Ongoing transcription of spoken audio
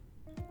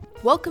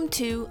Welcome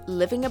to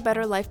Living a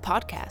Better Life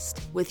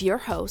podcast with your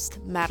host,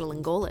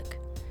 Madeline Golick.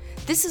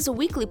 This is a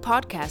weekly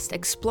podcast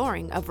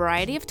exploring a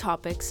variety of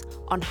topics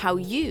on how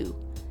you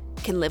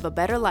can live a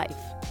better life,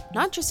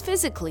 not just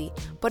physically,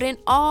 but in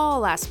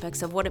all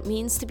aspects of what it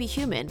means to be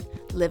human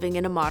living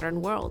in a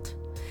modern world.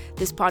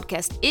 This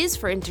podcast is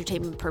for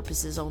entertainment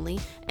purposes only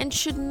and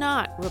should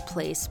not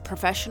replace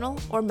professional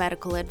or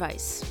medical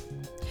advice.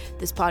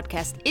 This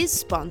podcast is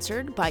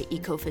sponsored by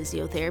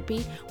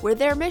Ecophysiotherapy, where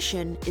their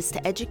mission is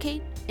to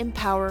educate,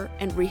 empower,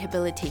 and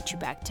rehabilitate you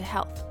back to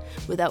health.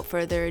 Without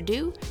further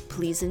ado,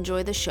 please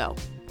enjoy the show.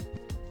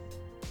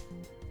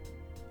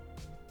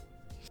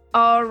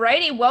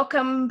 Alrighty,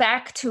 welcome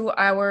back to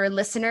our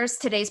listeners.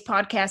 Today's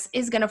podcast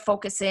is going to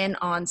focus in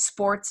on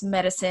sports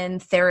medicine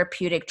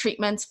therapeutic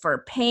treatments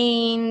for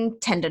pain,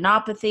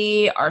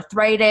 tendinopathy,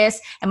 arthritis,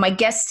 and my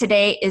guest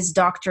today is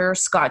Dr.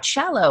 Scott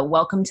Shallow.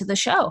 Welcome to the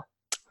show.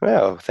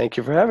 Well, thank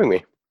you for having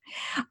me.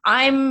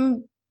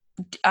 I'm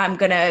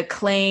going to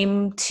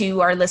claim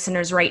to our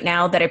listeners right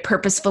now that I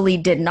purposefully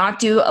did not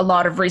do a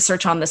lot of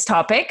research on this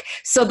topic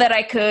so that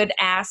I could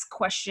ask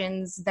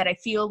questions that I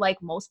feel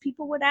like most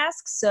people would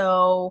ask.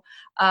 So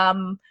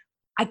I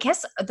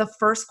guess the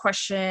first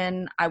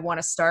question I want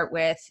to start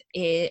with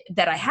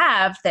that I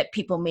have that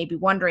people may be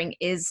wondering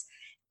is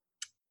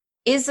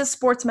a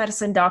sports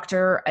medicine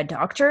doctor a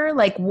doctor?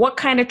 Like, what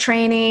kind of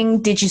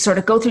training did you sort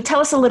of go through? Tell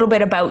us a little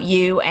bit about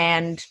you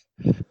and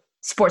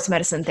sports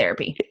medicine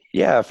therapy.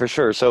 Yeah, for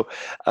sure. So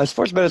a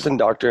sports medicine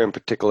doctor in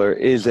particular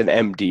is an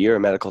MD or a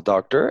medical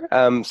doctor.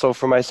 So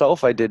for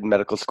myself, I did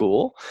medical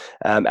school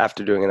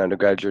after doing an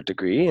undergraduate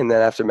degree. And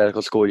then after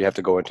medical school, you have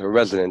to go into a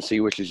residency,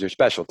 which is your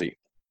specialty.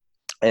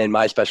 And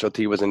my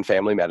specialty was in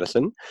family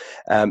medicine,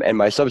 and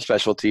my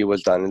subspecialty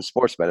was done in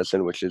sports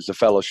medicine, which is a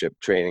fellowship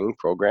training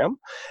program.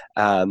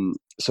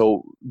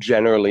 So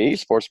generally,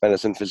 sports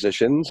medicine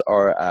physicians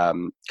are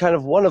kind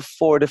of one of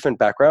four different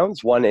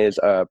backgrounds. One is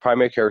a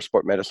primary care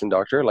sport medicine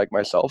doctor like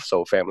myself,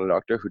 so family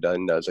doctor who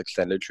then does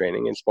extended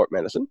training in sport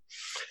medicine.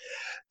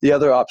 The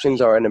other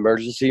options are an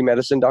emergency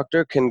medicine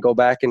doctor, can go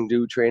back and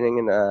do training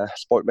in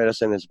sport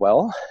medicine as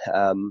well.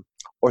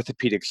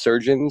 Orthopedic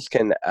surgeons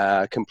can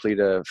complete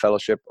a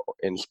fellowship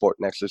in sport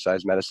and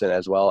exercise medicine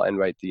as well and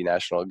write the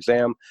national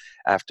exam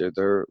after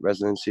their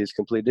residency is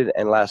completed.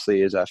 And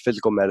lastly is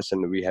physical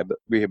medicine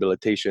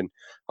rehabilitation,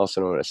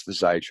 also known as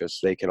physiatrists.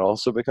 They can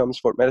also become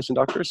sport medicine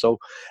doctors. So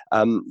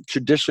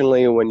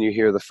traditionally, when you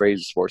hear the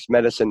phrase sports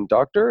medicine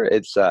doctor,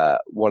 it's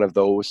one of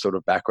those sort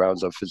of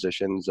backgrounds of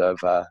physicians of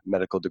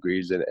medical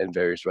degrees and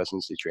various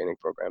residency training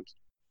programs.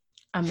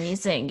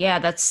 Amazing. Yeah,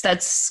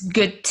 that's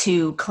good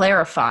to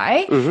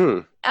clarify.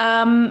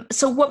 Mm-hmm.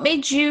 So what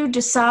made you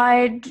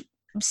decide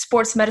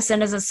sports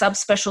medicine as a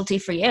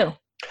subspecialty for you?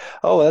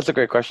 Oh, that's a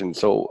great question.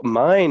 So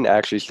mine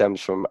actually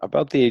stems from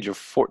about the age of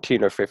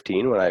 14 or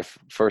 15 when I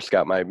first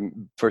got my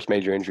first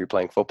major injury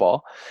playing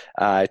football.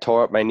 I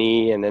tore up my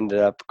knee and ended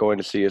up going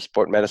to see a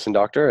sport medicine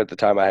doctor. At the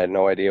time, I had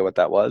no idea what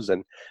that was.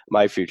 And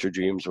my future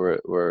dreams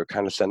were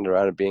kind of centered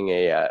around being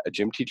a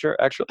gym teacher,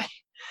 actually.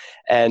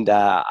 And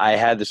I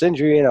had this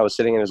injury and I was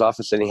sitting in his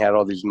office and he had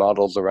all these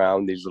models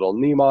around, these little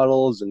knee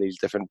models and these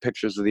different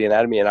pictures of the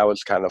anatomy. And I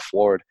was kind of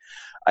floored.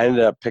 I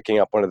ended up picking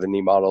up one of the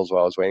knee models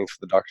while I was waiting for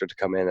the doctor to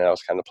come in, and I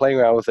was kind of playing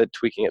around with it,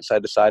 tweaking it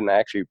side to side, and I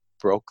actually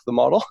broke the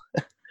model.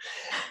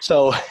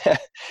 So,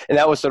 and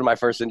that was sort of my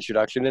first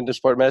introduction into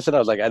sport medicine. I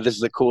was like, this is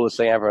the coolest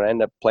thing ever. And I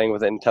ended up playing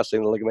with it and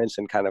testing the ligaments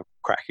and kind of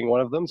cracking one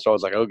of them. So I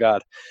was like, oh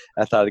God,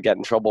 I thought I'd get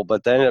in trouble.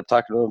 But then I ended up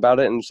talking to him about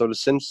it. And sort of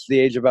since the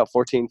age of about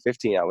 14,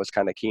 15, I was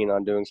kind of keen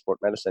on doing sport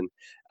medicine.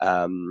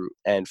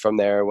 And from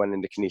there, went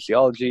into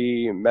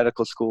kinesiology,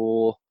 medical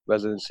school,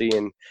 residency.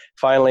 And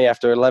finally,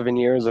 after 11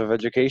 years of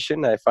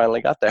education, I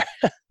finally got there.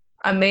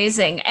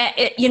 Amazing.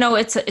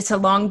 It's a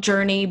long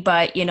journey,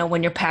 but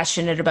when you're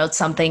passionate about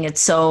something, it's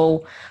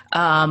so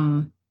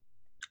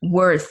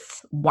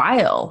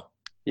worthwhile.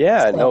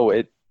 Yeah, no,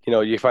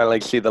 you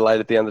finally see the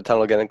light at the end of the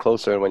tunnel getting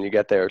closer, and when you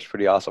get there, it's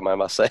pretty awesome, I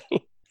must say.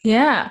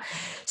 Yeah.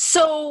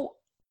 So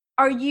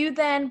are you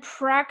then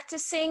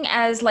practicing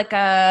as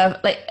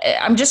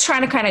I'm just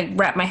trying to kind of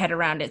wrap my head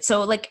around it.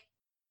 So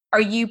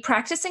are you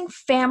practicing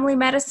family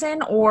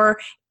medicine or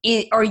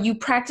are you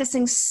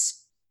practicing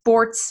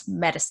sports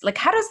medicine?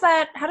 How does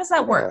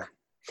that work?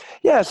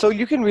 Yeah, so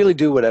you can really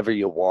do whatever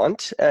you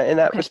want in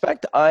that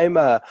respect. I'm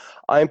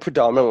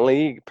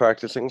predominantly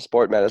practicing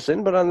sport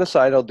medicine, but on the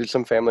side I'll do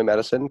some family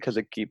medicine because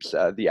it keeps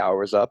the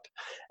hours up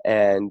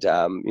and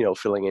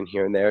filling in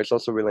here and there. It's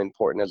also really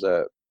important as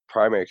a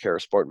primary care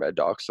sport med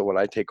doc. So when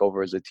I take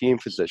over as a team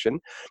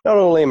physician, not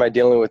only am I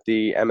dealing with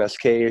the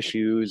MSK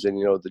issues and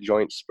the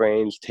joint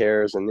sprains,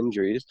 tears, and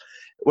injuries,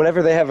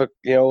 whenever they have a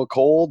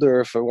cold,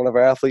 or if one of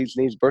our athletes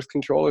needs birth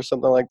control or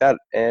something like that,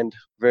 and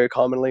very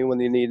commonly when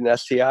you need an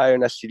STI or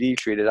an STD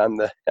treated, I'm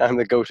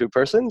the go-to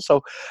person. So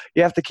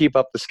you have to keep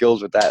up the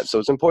skills with that. So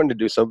it's important to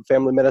do some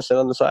family medicine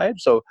on the side.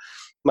 So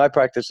my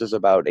practice is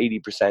about 80%,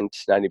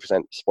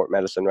 90% sport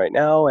medicine right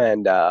now,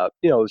 and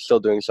still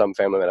doing some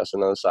family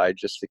medicine on the side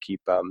just to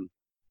keep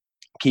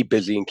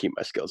busy and keep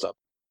my skills up.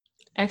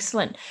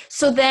 Excellent.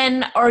 So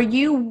then, are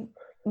you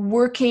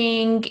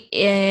working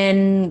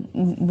in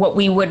what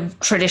we would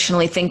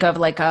traditionally think of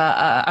like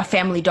a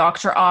family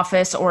doctor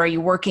office, or are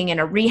you working in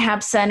a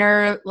rehab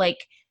center? Like,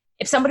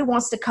 if somebody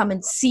wants to come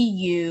and see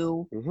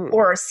you Mhm.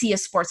 or see a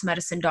sports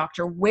medicine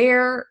doctor,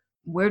 where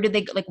do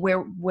they, like,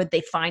 where would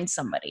they find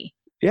somebody?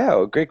 Yeah,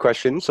 well, great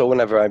question. So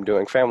whenever I'm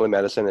doing family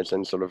medicine, it's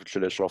in sort of a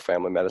traditional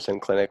family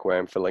medicine clinic where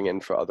I'm filling in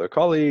for other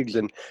colleagues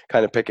and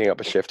kind of picking up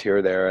a shift here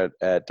or there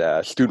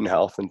at student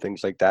health and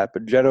things like that.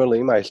 But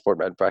generally, my sport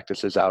med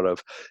practice is out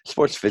of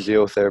sports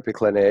physiotherapy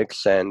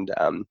clinics and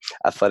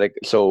athletic.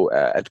 So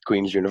at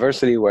Queen's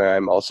University, where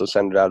I'm also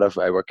centered out of,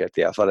 I work at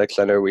the athletic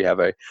center. We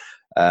have a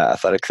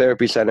athletic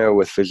therapy center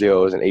with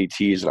physios and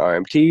ATs and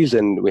RMTs,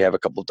 and we have a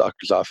couple of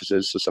doctors'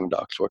 offices, so some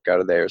docs work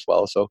out of there as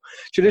well. So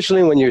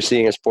traditionally, when you're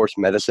seeing a sports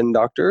medicine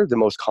doctor, the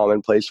most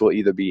common place will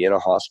either be in a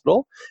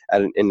hospital,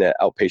 in an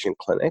outpatient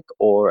clinic,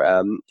 or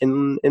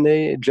in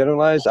a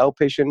generalized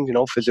outpatient,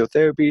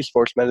 physiotherapy,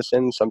 sports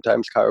medicine,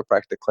 sometimes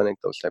chiropractic clinic,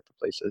 those type of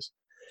places.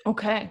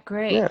 Okay,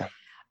 great. Yeah.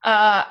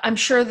 I'm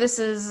sure this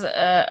is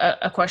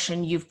a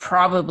question you've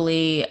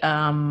probably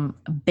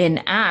been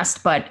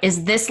asked, but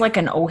is this like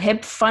an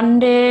OHIP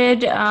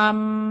funded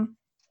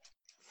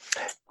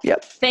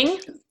Yep. thing?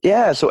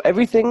 Yeah, so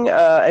every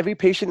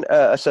patient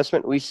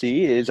assessment we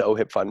see is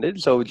OHIP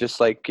funded. So just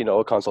like,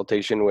 a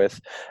consultation with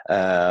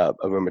a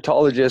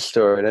rheumatologist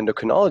or an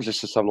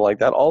endocrinologist or something like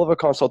that, all of our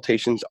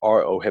consultations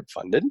are OHIP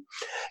funded.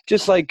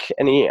 Just like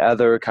any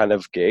other kind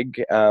of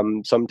gig,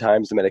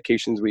 sometimes the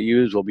medications we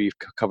use will be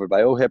covered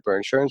by OHIP or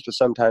insurance, but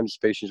sometimes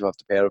patients will have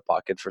to pay out of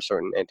pocket for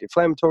certain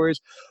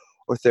anti-inflammatories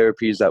or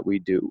therapies that we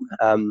do.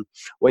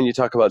 When you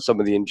talk about some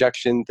of the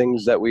injection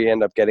things that we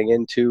end up getting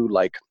into,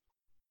 like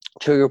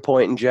trigger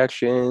point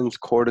injections,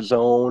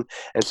 cortisone,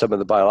 and some of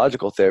the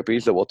biological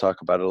therapies that we'll talk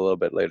about a little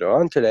bit later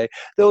on today,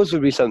 those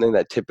would be something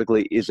that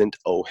typically isn't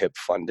OHIP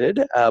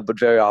funded, but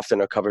very often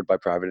are covered by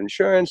private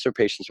insurance or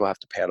patients will have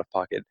to pay out of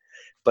pocket.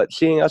 But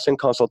seeing us in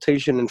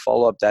consultation and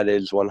follow-up, that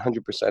is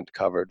 100%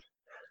 covered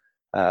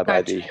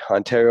by the Gotcha.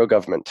 Ontario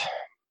government.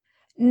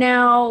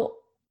 Now,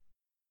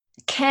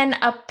 can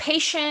a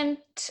patient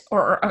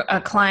or a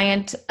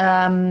client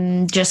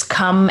just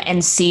come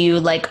and see you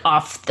like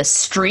off the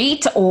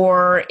street,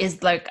 or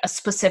is like a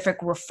specific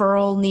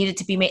referral needed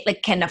to be made?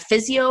 Like, can a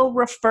physio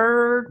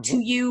refer to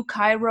Mhm. you,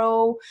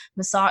 chiro,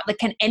 massage? Like,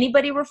 can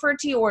anybody refer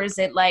to you, or is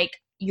it like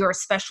you're a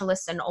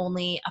specialist and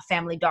only a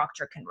family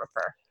doctor can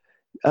refer?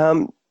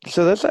 Um,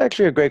 so that's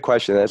actually a great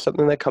question. That's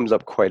something that comes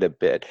up quite a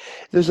bit.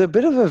 There's a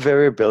bit of a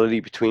variability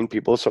between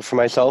people. So for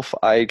myself,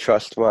 I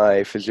trust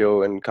my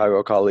physio and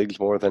chiro colleagues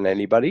more than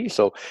anybody.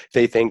 So if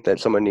they think that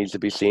someone needs to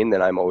be seen,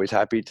 then I'm always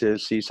happy to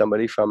see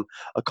somebody from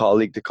a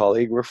colleague to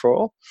colleague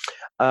referral.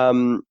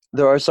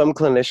 There are some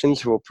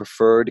clinicians who will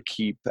prefer to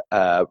keep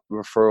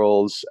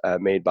referrals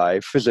made by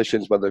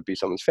physicians, whether it be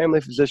someone's family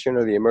physician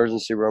or the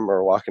emergency room or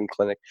a walk-in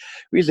clinic.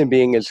 Reason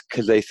being is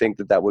because they think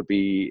that that would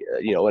be,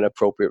 an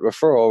appropriate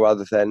referral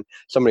rather than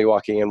somebody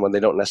walking in when they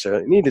don't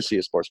necessarily need to see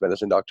a sports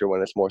medicine doctor,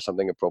 when it's more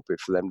something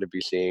appropriate for them to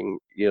be seeing,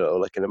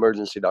 like an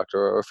emergency doctor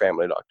or a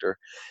family doctor,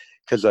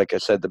 because like I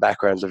said, the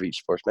backgrounds of each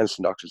sports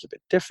medicine doctor is a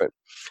bit different.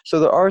 So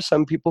there are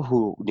some people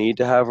who need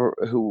to have,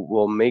 who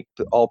will make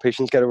all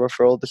patients get a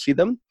referral to see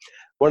them.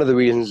 One of the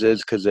reasons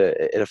is because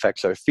it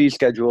affects our fee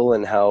schedule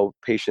and how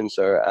patients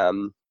are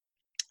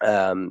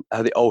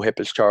how the OHIP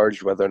is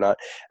charged, whether or not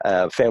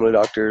family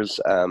doctors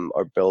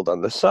are billed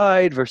on the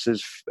side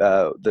versus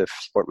the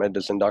sport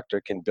medicine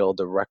doctor can bill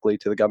directly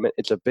to the government.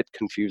 It's a bit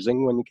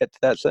confusing when you get to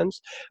that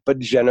sense, but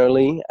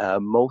generally,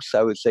 most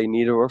I would say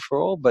need a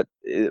referral. But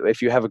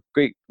if you have a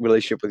great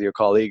relationship with your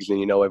colleagues and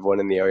you know everyone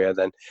in the area,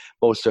 then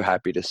most are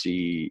happy to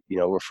see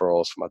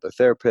referrals from other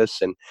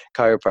therapists and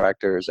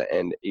chiropractors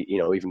and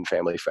even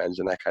family friends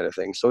and that kind of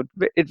thing. So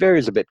it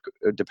varies a bit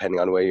depending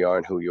on where you are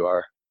and who you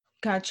are.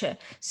 Gotcha.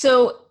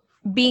 So,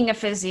 being a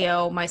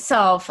physio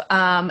myself,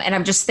 and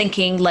I'm just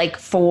thinking like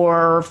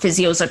for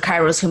physios or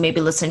chiros who may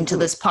be listening to Mhm.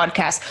 this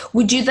podcast,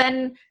 would you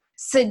then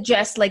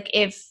suggest, like,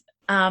 if,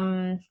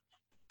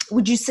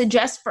 would you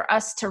suggest for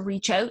us to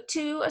reach out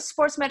to a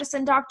sports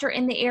medicine doctor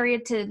in the area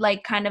to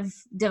like kind of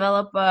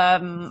develop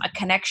a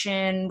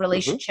connection Mhm.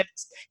 relationship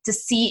to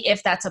see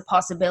if that's a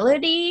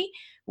possibility?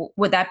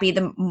 Would that be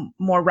the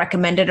more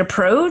recommended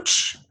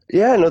approach?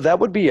 Yeah, no, that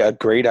would be a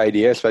great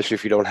idea, especially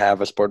if you don't have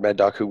a sport med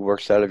doc who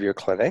works out of your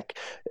clinic.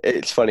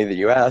 It's funny that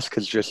you ask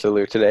because just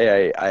earlier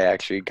today, I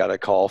actually got a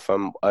call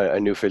from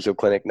a new physio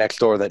clinic next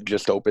door that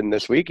just opened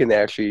this week, and they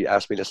actually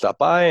asked me to stop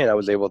by, and I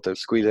was able to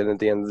squeeze in at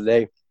the end of the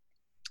day.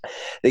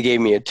 They gave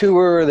me a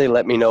tour. They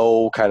let me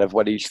know kind of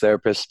what each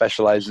therapist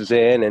specializes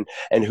in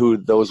and who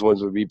those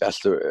ones would be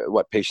best to,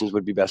 what patients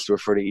would be best to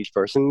refer to each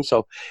person.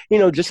 So,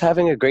 just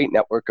having a great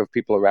network of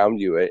people around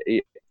you.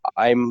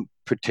 I'm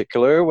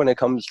particular when it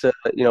comes to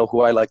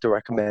who I like to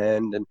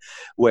recommend and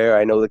where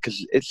I know that,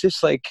 because it's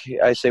just like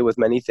I say with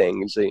many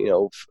things,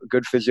 a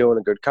good physio and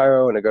a good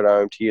chiro and a good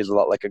RMT is a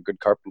lot like a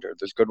good carpenter.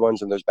 There's good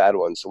ones and there's bad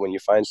ones. So when you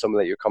find someone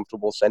that you're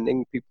comfortable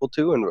sending people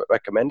to and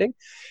recommending,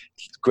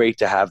 it's great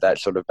to have that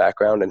sort of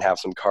background and have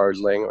some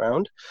cards laying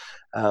around.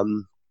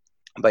 Um,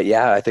 but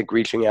yeah, I think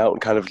reaching out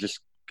and kind of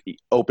just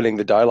opening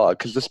the dialogue,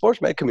 because the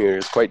sports med community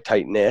is quite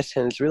tight knit,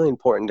 and it's really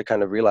important to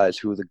kind of realize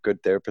who the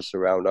good therapists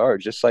around are.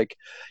 Just like,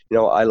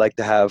 I like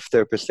to have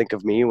therapists think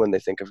of me when they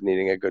think of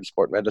needing a good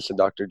sport medicine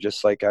doctor,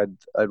 just like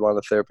I'd want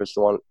a therapist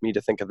to want me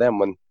to think of them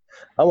when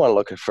I want to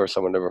look for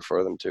someone to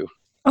refer them to.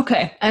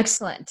 Okay,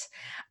 excellent.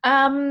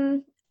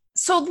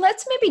 So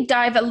let's maybe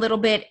dive a little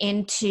bit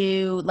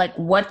into like,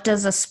 what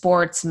does a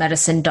sports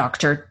medicine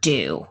doctor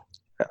do?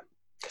 Yeah.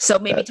 So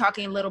maybe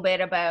talking a little bit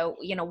about,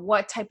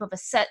 what type of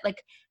assessment,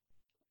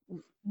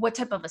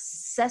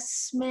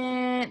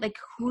 like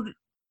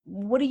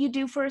what do you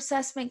do for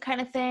assessment kind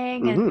of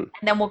thing? And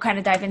then we'll kind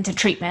of dive into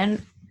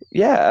treatment.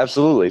 Yeah,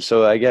 absolutely.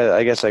 So I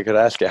guess I could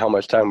ask you how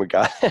much time we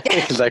got,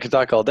 because I could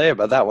talk all day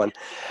about that one.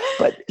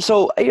 But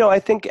so, I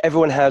think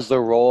everyone has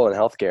their role in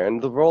healthcare,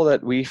 and the role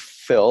that we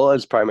fill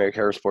as primary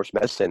care sports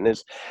medicine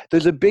is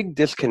there's a big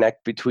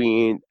disconnect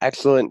between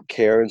excellent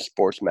care in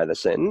sports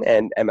medicine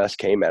and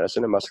MSK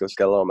medicine and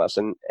musculoskeletal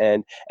medicine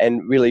and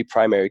really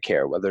primary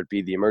care, whether it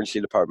be the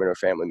emergency department or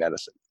family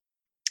medicine.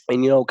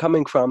 And,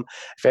 coming from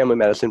family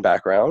medicine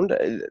background,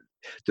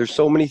 there's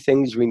so many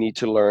things we need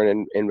to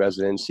learn in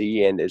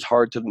residency, and it's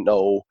hard to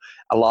know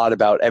a lot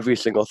about every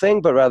single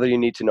thing, but rather you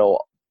need to know,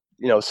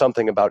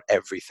 something about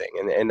everything.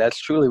 And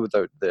that's truly what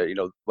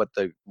what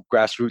the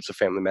grassroots of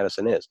family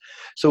medicine is.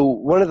 So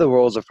one of the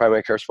roles of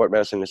primary care sport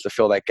medicine is to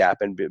fill that gap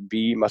and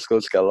be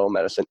musculoskeletal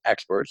medicine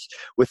experts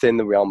within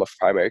the realm of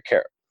primary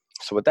care.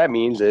 So what that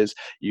means is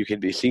you can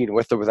be seen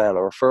with or without a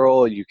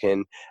referral. You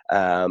can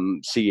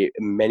see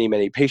many,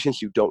 many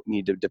patients. You don't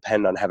need to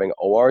depend on having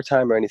OR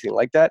time or anything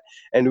like that.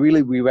 And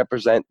really, we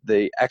represent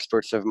the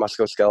experts of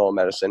musculoskeletal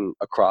medicine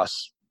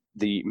across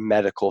the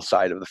medical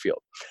side of the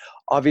field.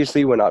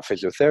 Obviously, we're not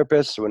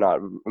physiotherapists. We're not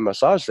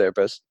massage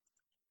therapists.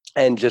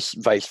 And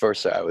just vice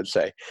versa, I would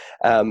say.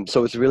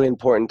 So it's really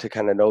important to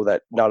kind of know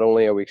that not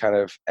only are we kind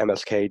of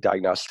MSK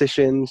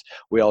diagnosticians,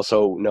 we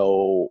also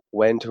know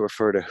when to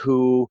refer to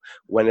who,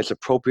 when it's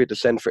appropriate to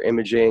send for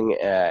imaging,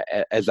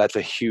 as that's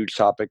a huge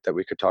topic that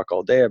we could talk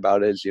all day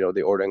about, is,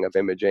 the ordering of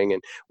imaging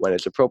and when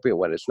it's appropriate,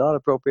 when it's not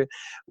appropriate,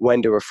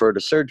 when to refer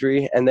to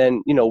surgery. And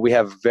then, we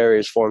have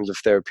various forms of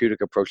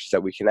therapeutic approaches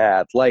that we can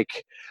add.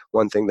 Like,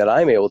 one thing that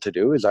I'm able to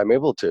do is I'm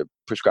able to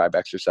prescribe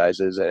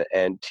exercises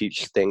and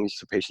teach things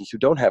to patients who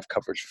don't have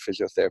coverage for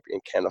physiotherapy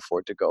and can't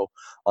afford to go.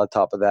 On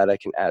top of that, I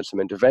can add some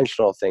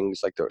interventional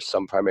things, like there are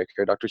some primary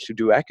care doctors who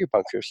do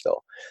acupuncture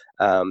still.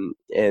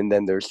 And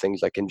then there's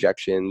things like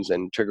injections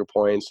and trigger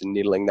points and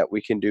needling that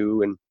we can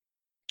do, and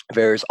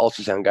various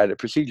ultrasound guided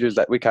procedures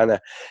that we kind of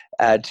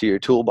add to your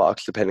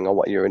toolbox depending on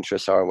what your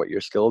interests are and what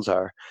your skills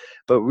are.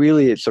 But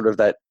really, it's sort of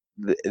that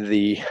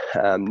the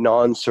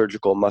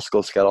non-surgical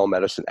musculoskeletal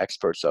medicine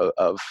experts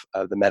of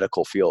the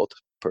medical field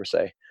per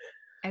se.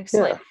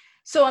 Excellent. Yeah.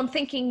 So I'm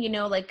thinking,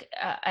 like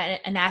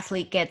an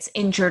athlete gets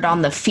injured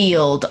on the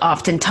field.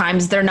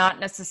 Oftentimes they're not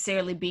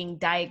necessarily being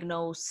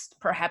diagnosed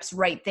perhaps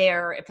right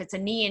there. If it's a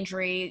knee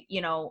injury,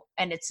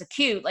 and it's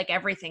acute, like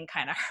everything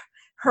kind of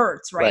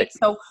hurts, right?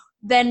 So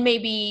then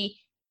maybe,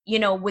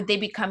 would they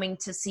be coming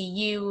to see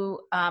you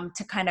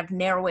to kind of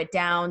narrow it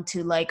down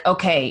to like,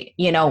 okay,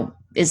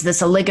 is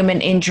this a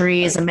ligament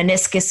injury? Is a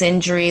meniscus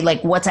injury?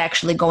 Like, what's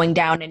actually going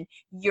down? And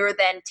you're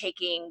then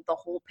taking the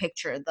whole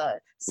picture, the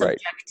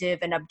subjective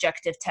and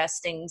objective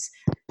testings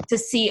to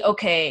see,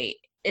 okay,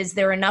 is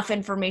there enough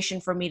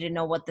information for me to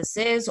know what this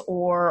is,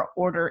 or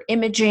order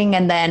imaging?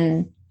 And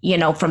then,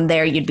 from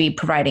there you'd be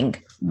providing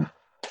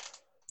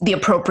the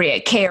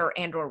appropriate care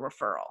and or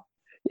referral.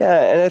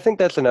 Yeah, and I think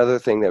that's another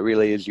thing that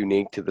really is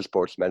unique to the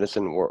sports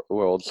medicine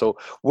world. So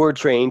we're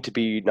trained to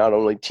be not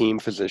only team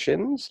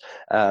physicians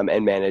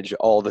and manage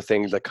all the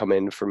things that come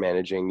in for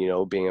managing,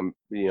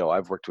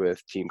 I've worked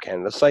with Team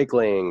Canada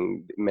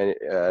Cycling,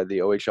 the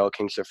OHL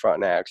Kingston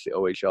Frontenacs, the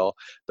OHL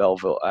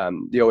Belleville,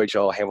 the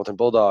OHL Hamilton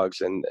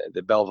Bulldogs, and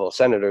the Belleville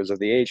Senators of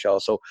the AHL.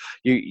 So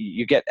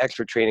you get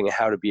expert training in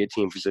how to be a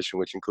team physician,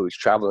 which includes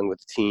traveling with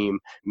the team,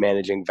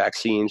 managing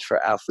vaccines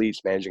for athletes,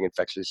 managing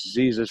infectious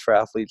diseases for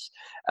athletes.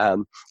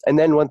 And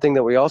then one thing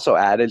that we also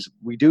add is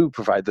we do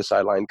provide the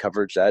sideline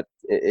coverage that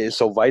is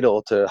so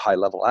vital to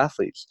high-level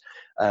athletes.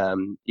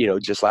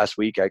 Just last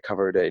week I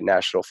covered a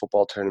national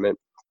football tournament.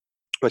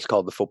 It's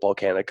called the Football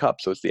Canada Cup.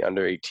 So it's the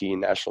under-18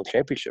 national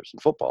championships in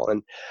football.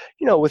 And,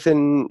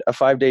 within a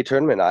 5-day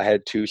tournament, I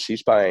had 2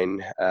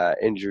 C-spine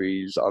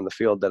injuries on the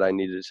field that I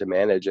needed to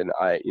manage. And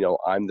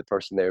I'm the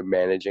person there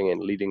managing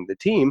and leading the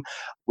team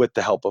with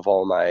the help of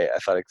all my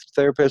athletic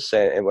therapists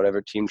and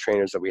whatever team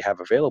trainers that we have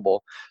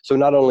available. So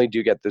not only do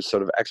you get this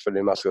sort of expert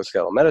in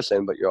musculoskeletal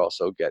medicine, but you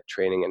also get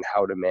training in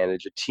how to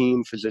manage a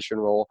team physician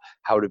role,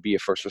 how to be a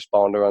first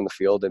responder on the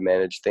field and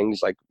manage things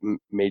like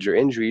major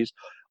injuries,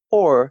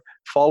 or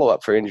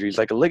follow-up for injuries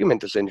like a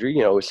ligamentous injury.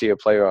 We see a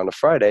player on a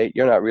Friday,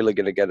 you're not really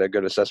going to get a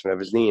good assessment of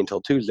his knee until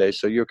Tuesday,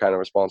 so you're kind of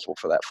responsible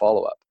for that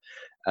follow-up.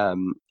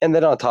 And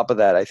then on top of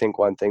that, I think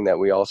one thing that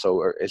we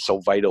also is so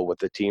vital with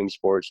the team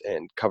sports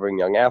and covering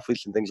young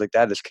athletes and things like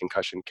that is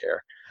concussion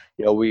care.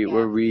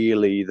 We're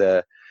really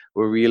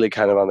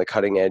kind of on the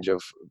cutting edge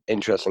of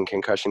interest in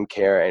concussion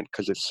care, and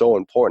because it's so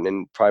important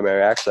in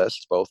primary access,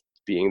 both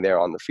being there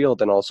on the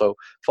field, and also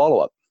follow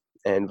up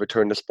and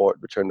return to sport,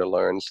 return to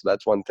learn. So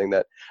that's one thing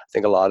that I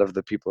think a lot of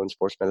the people in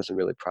sports medicine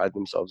really pride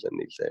themselves in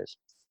these days.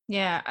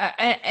 Yeah,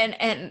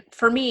 and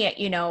for me,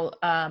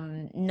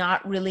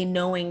 not really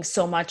knowing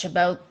so much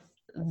about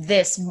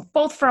this,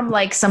 both from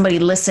like somebody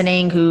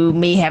listening who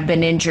may have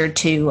been injured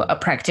to a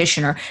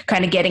practitioner,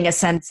 kind of getting a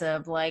sense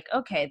of like,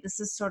 okay, this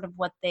is sort of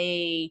what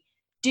they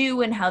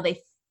do and how they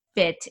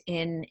fit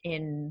in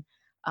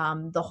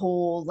the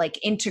whole like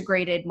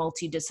integrated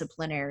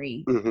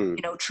multidisciplinary,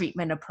 Mm-hmm.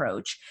 treatment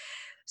approach.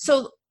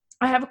 So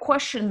I have a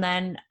question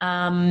then.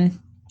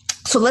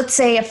 So let's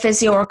say a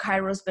physio or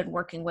chiro's been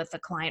working with a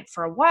client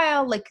for a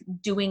while, like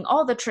doing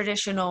all the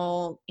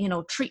traditional,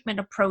 treatment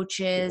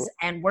approaches,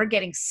 and we're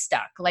getting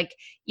stuck. Like,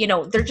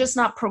 they're just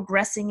not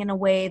progressing in a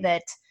way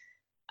that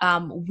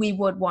we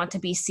would want to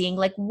be seeing.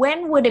 Like,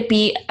 when would it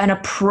be an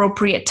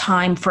appropriate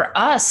time for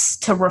us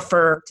to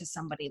refer to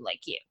somebody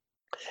like you?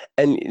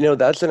 And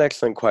that's an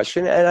excellent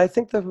question, and I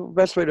think the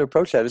best way to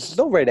approach that is there's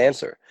no right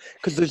answer,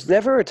 because there's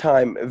never a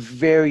time.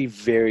 Very,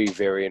 very,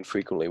 very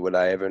infrequently would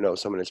I ever know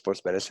someone in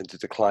sports medicine to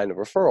decline a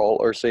referral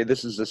or say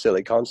this is a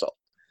silly consult.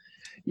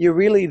 You're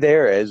really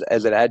there as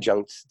an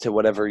adjunct to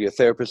whatever your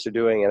therapists are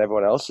doing and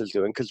everyone else is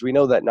doing, because we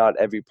know that not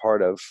every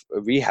part of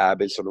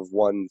rehab is sort of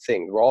one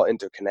thing. We're all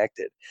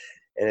interconnected,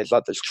 and it's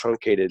not this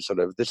truncated sort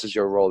of this is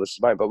your role, this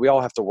is mine, but we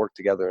all have to work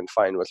together and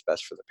find what's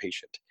best for the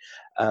patient.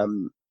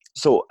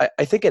 So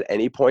I think at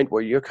any point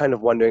where you're kind of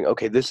wondering,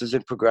 okay, this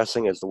isn't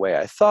progressing as the way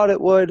I thought it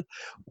would,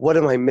 what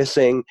am I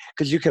missing?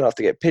 Because you can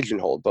often get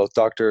pigeonholed. Both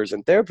doctors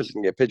and therapists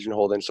can get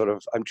pigeonholed and sort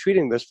of, I'm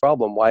treating this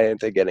problem, why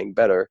aren't they getting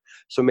better?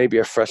 So maybe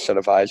a fresh set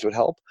of eyes would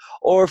help.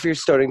 Or if you're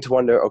starting to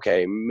wonder,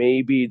 okay,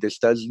 maybe this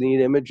does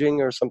need imaging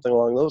or something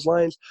along those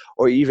lines,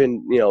 or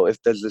even, if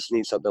does this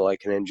need something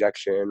like an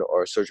injection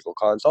or a surgical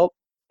consult,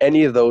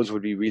 any of those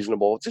would be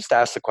reasonable. Just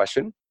ask the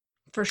question.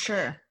 For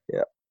sure.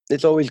 Yeah.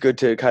 It's always good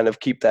to kind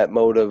of keep that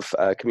mode of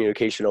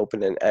communication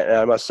open. And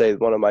I must say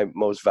one of my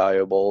most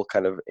valuable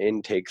kind of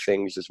intake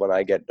things is when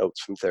I get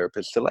notes from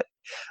therapists to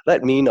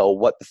let me know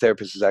what the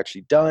therapist has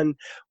actually done,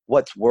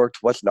 what's worked,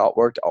 what's not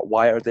worked,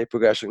 why aren't they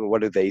progressing, what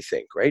do they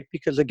think, right?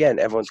 Because again,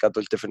 everyone's got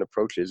those different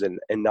approaches, and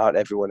not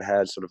everyone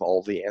has sort of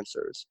all the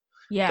answers.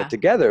 Yeah. But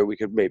together we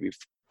could maybe,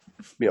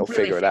 really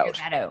figure it out.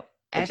 That out.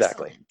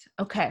 Exactly. Excellent.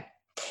 Okay.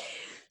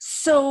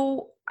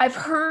 So I've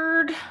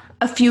heard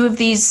a few of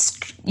these,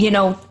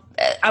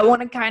 I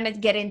want to kind of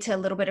get into a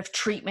little bit of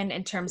treatment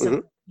in terms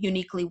of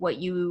uniquely what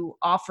you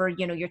offer.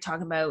 You're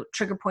talking about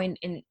trigger point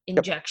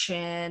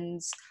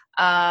injections,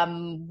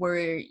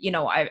 where,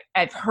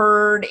 I've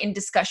heard in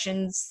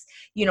discussions,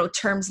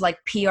 terms like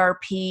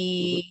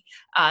PRP,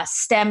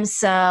 stem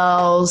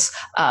cells,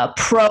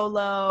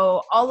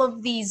 Prolo, all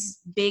of these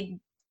big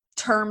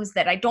terms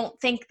that I don't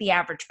think the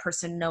average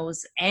person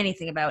knows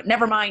anything about.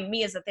 Never mind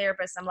me as a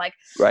therapist. I'm like,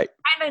 right.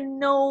 I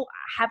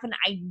have an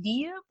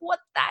idea of what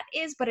that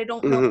is, but I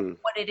don't know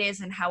what it is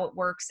and how it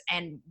works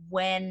and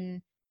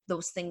when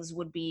those things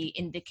would be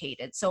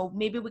indicated. So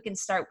maybe we can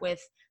start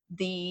with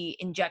the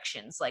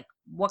injections. Like,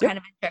 what kind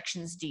of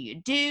injections do you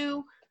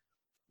do?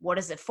 What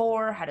is it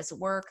for? How does it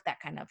work? That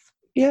kind of.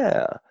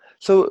 Yeah.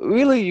 So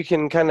really you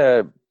can kind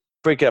of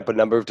break it up a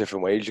number of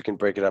different ways. You can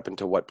break it up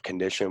into what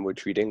condition we're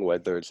treating,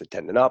 whether it's a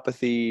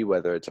tendinopathy,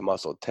 whether it's a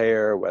muscle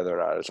tear, whether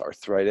or not it's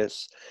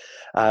arthritis,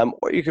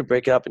 or you could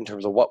break it up in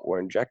terms of what we're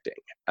injecting.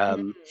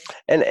 And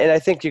I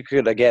think you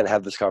could, again,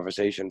 have this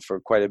conversation for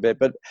quite a bit,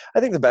 but I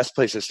think the best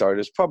place to start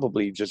is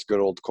probably just good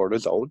old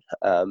cortisone.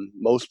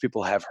 Most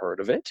people have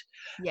heard of it.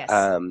 Yes.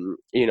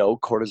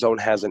 Cortisone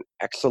has an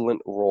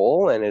excellent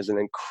role and is an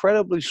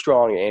incredibly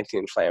strong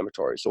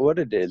anti-inflammatory. So what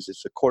it is,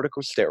 it's a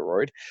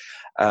corticosteroid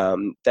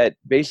that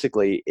basically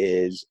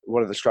is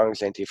one of the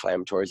strongest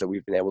anti-inflammatories that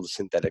we've been able to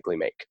synthetically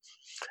make.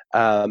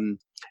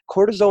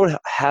 Cortisone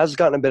has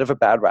gotten a bit of a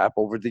bad rap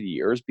over the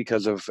years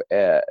because of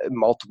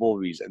multiple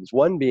reasons.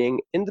 One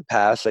being, in the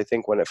past, I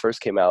think when it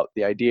first came out,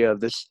 the idea of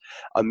this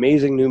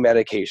amazing new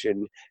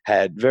medication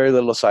had very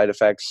little side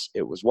effects.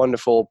 It was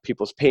wonderful.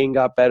 People's pain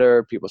got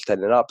better. People's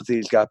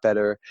tendinopathies got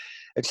better,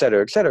 et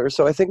cetera, et cetera.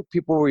 So I think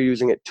people were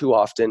using it too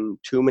often,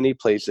 too many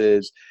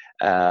places,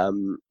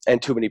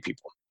 and too many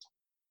people.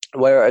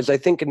 Whereas I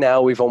think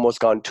now we've almost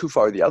gone too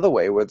far the other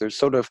way, where there's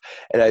sort of,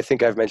 and I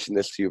think I've mentioned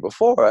this to you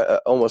before,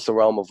 almost a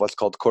realm of what's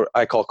called,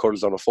 I call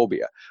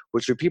cortisonophobia,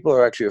 which are people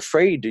are actually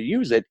afraid to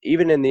use it,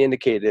 even in the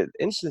indicated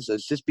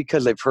instances, just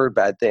because they've heard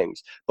bad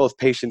things, both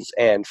patients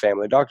and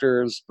family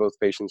doctors, both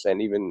patients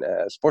and even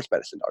sports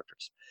medicine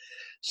doctors.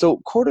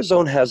 So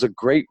cortisone has a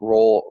great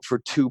role for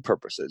two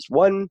purposes.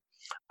 One,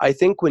 I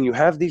think when you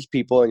have these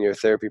people in your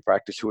therapy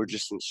practice who are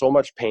just in so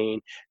much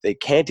pain, they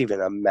can't even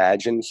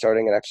imagine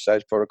starting an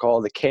exercise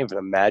protocol. They can't even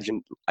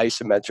imagine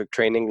isometric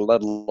training,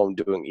 let alone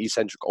doing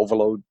eccentric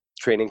overload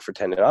training for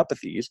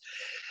tendinopathies.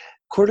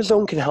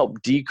 Cortisone can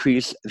help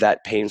decrease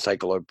that pain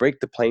cycle or break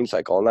the pain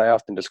cycle. And I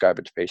often describe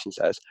it to patients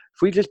as,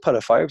 if we just put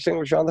a fire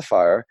extinguisher on the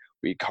fire,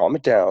 we calm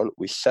it down,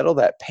 we settle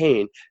that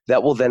pain,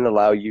 that will then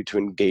allow you to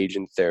engage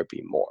in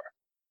therapy more.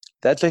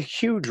 That's a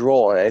huge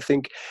role. And I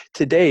think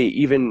today,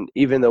 even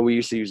though we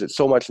used to use it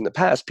so much in the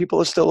past, people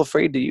are still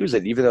afraid to use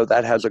it, even though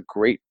that has a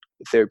great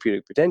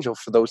therapeutic potential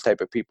for those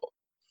type of people.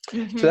 So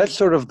that's Mm-hmm.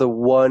 sort of the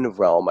one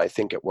realm I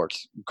think it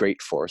works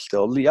great for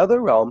still. The other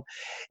realm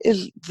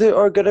is there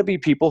are going to be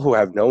people who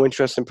have no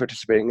interest in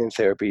participating in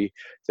therapy.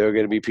 There are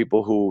going to be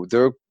people who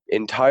their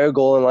entire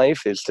goal in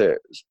life is to,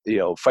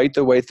 fight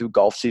their way through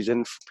golf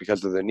season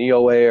because of their knee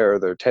OA or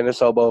their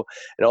tennis elbow.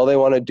 And all they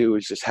want to do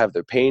is just have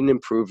their pain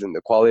improved and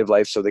their quality of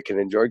life so they can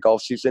enjoy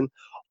golf season.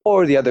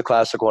 Or the other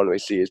classic one we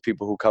see is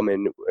people who come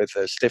in with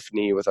a stiff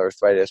knee with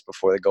arthritis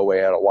before they go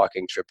away on a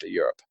walking trip to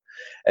Europe,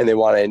 and they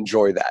want to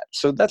enjoy that.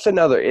 So that's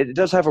another, it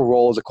does have a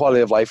role as a quality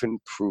of life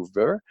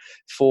improver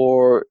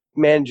for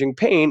managing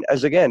pain,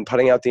 as again,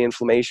 putting out the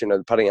inflammation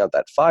or putting out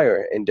that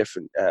fire in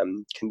different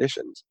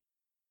conditions.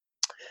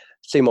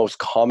 Say most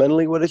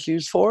commonly what it's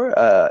used for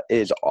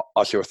is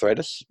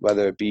osteoarthritis,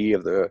 whether it be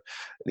of the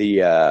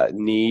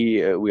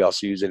knee. We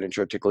also use it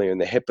intra-articularly in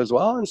the hip as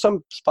well, and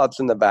some spots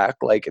in the back,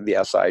 like the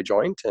SI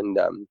joint. And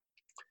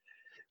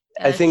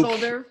I think,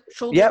 Shoulder,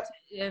 yep,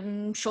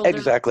 shoulder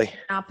exactly.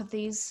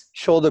 tendinopathies.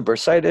 Shoulder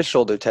bursitis,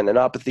 shoulder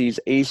tendinopathies,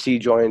 AC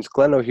joints,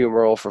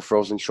 glenohumeral for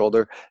frozen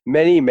shoulder,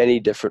 many, many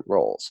different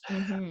roles.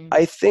 Mm-hmm.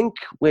 I think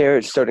where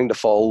it's starting to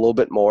fall a little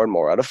bit more and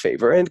more out of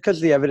favor, and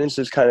because the evidence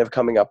is kind of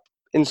coming up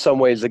in some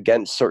ways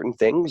against certain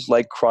things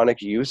like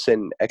chronic use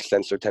and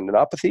extensor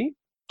tendinopathy.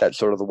 That's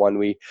sort of the one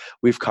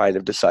we've kind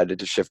of decided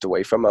to shift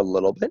away from a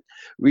little bit.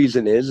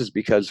 Reason is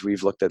because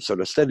we've looked at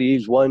sort of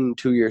studies, 1,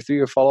 2 year, 3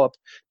 year follow-up,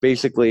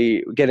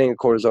 basically getting a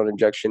cortisone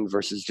injection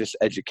versus just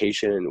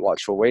education and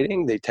watchful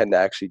waiting. They tend to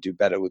actually do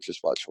better with just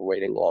watchful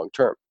waiting long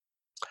term.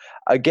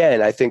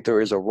 Again, I think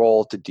there is a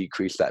role to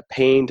decrease that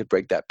pain, to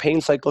break that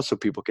pain cycle so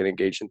people can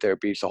engage in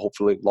therapy. So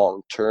hopefully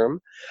long term,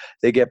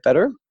 they get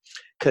better.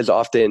 Because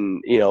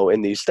often,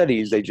 in these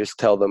studies, they just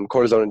tell them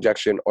cortisone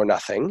injection or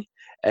nothing.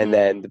 And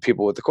then the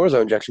people with the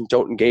cortisone injection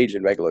don't engage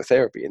in regular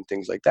therapy and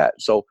things like that.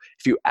 So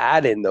if you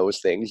add in those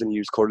things and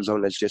use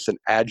cortisone as just an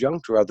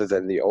adjunct rather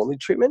than the only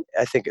treatment,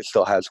 I think it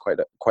still has quite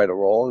a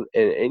role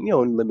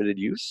in limited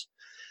use.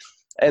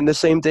 And the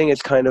same thing,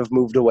 it's kind of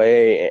moved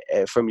away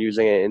from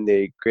using it in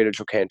the greater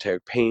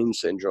trochanteric pain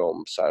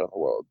syndrome side of the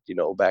world.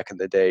 Back in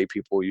the day,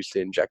 people used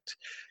to inject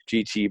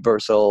GT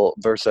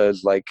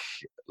Versas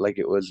like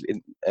it was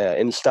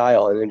in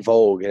style and in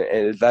vogue,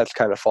 and that's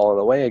kind of fallen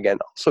away again.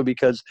 Also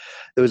because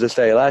there was a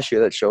study last year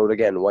that showed,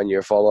 again, 1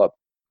 year follow-up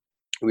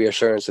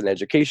reassurance and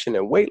education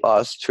and weight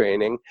loss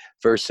training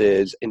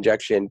versus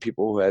injection.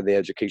 People who had the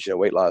education and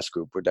weight loss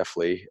group were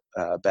definitely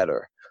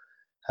better.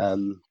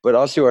 But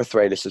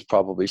osteoarthritis is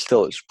probably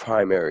still its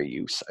primary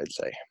use, I'd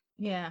say.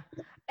 Yeah.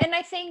 And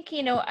I think,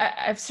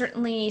 I've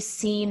certainly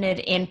seen it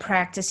in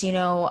practice.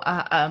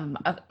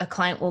 A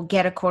client will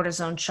get a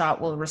cortisone shot,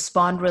 will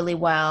respond really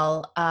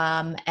well,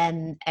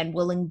 and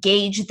will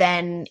engage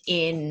then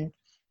in,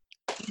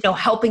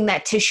 helping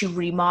that tissue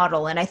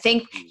remodel. And I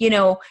think,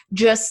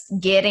 just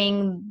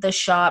getting the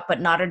shot,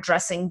 but not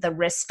addressing the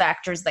risk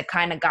factors that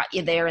kind of got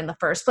you there in the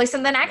first place,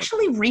 and then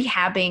actually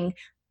rehabbing,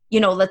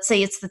 let's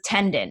say it's the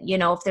tendon,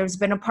 if there's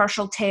been a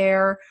partial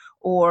tear,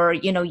 or,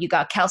 you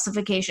got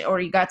calcification,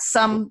 or you got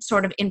some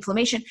sort of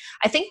inflammation.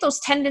 I think those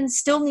tendons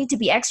still need to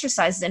be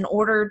exercised in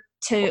order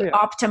to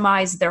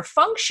optimize their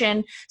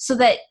function, so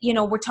that,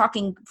 we're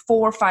talking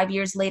 4 or 5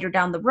 years later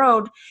down the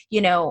road,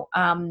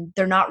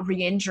 they're not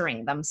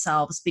re-injuring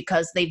themselves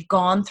because they've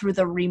gone through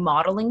the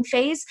remodeling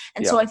phase.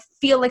 And so I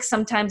feel like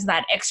sometimes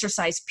that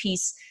exercise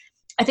piece,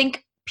 I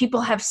think people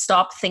have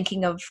stopped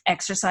thinking of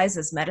exercise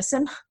as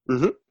medicine.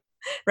 Mm-hmm.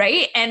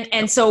 Right.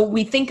 And so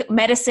we think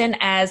medicine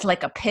as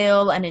like a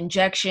pill, an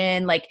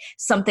injection, like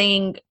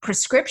something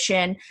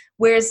prescription,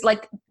 whereas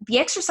like the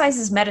exercise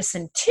is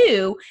medicine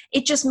too.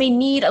 It just may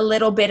need a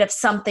little bit of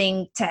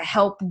something to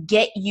help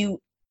get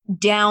you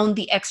down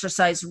the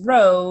exercise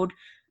road,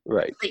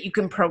 right, that you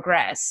can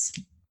progress.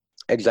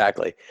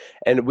 Exactly.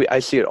 And I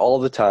see it all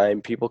the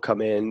time. People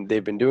come in,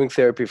 they've been doing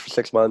therapy for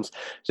 6 months.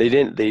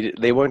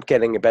 They weren't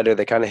getting it better.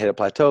 They kind of hit a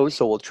plateau.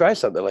 So we'll try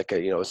something like a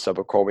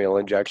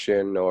subacromial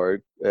injection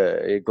or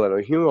a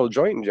glenohumeral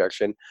joint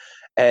injection,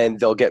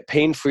 and they'll get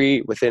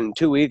pain-free within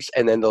 2 weeks,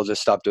 and then they'll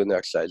just stop doing their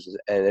exercises.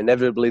 And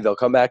inevitably they'll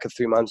come back in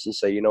 3 months and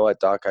say, you know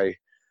what, doc, I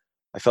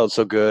felt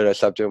so good. I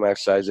stopped doing my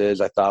exercises.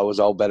 I thought it was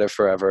all better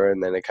forever.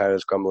 And then it kind of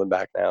is crumbling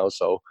back now.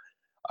 So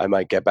I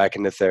might get back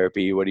into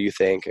therapy. What do you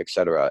think, et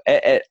cetera,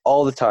 and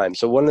all the time.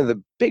 So one of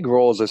the big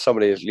roles of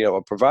somebody is,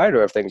 a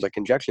provider of things like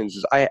injections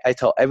is I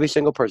tell every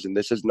single person,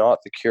 this is not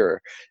the cure.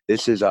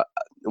 This is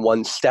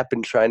one step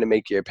in trying to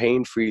make you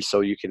pain free so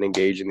you can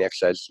engage in the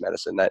exercise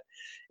medicine that,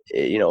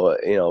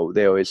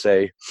 they always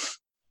say,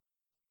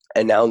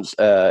 a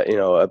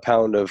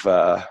pound of,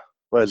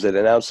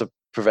 an ounce of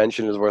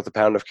prevention is worth a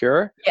pound of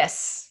cure.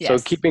 Yes. So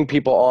keeping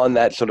people on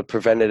that sort of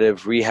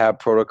preventative rehab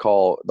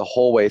protocol the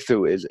whole way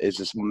through is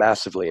just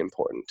massively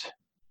important.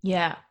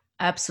 Yeah,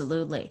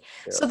 Absolutely.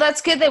 Yeah. So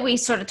that's good that we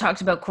sort of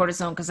talked about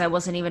cortisone, because I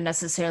wasn't even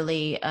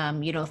necessarily,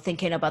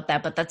 thinking about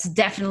that, but that's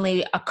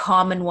definitely a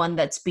common one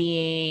that's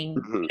being,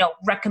 Mhm.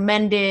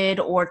 recommended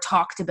or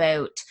talked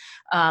about.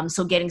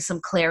 So getting some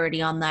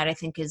clarity on that, I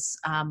think, is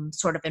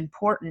sort of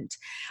important.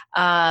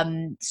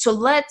 So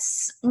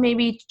let's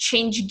maybe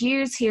change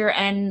gears here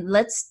and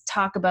let's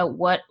talk about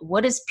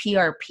what is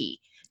PRP.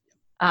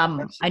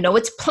 I know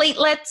it's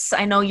platelets.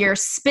 I know you're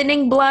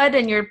spinning blood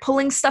and you're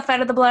pulling stuff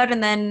out of the blood,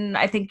 and then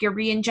I think you're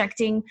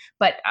re-injecting,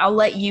 but I'll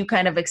let you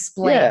kind of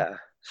explain. Yeah.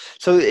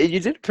 So you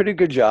did a pretty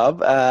good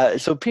job.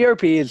 So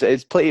PRP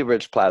is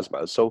platelet-rich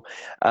plasma. So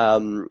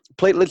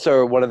platelets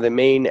are one of the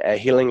main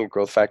healing and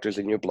growth factors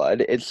in your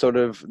blood. It's sort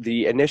of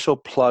the initial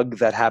plug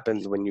that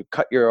happens when you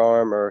cut your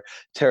arm or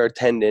tear a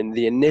tendon.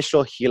 The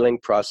initial healing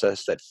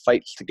process that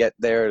fights to get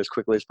there as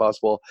quickly as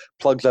possible,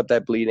 plugs up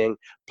that bleeding,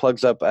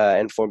 plugs up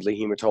and forms the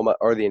hematoma,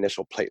 or the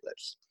initial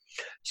platelets.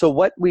 So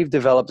what we've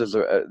developed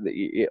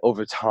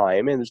over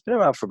time, and it's been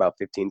around for about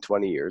 15,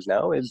 20 years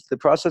now, is the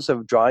process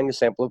of drawing a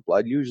sample of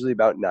blood, usually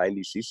about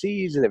 90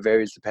 cc's, and it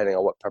varies depending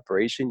on what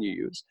preparation you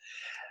use,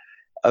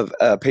 of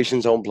a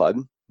patient's own blood.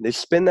 They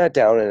spin that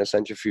down in a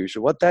centrifuge.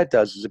 So what that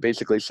does is it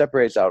basically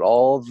separates out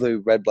all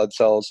the red blood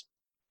cells,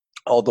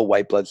 all the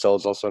white blood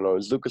cells, also known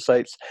as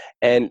leukocytes,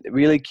 and it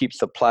really keeps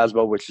the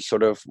plasma, which is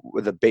sort of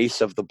the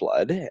base of the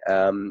blood,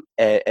 and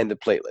the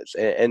platelets.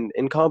 And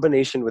in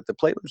combination with the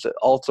platelets,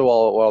 also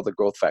all the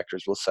growth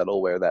factors will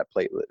settle where that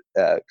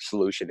platelet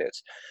solution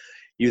is.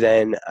 You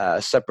then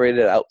separate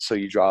it out, so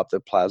you draw up the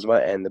plasma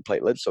and the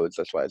platelets. So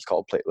that's why it's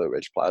called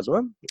platelet-rich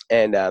plasma,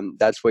 and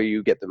that's where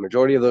you get the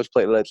majority of those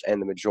platelets and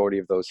the majority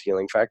of those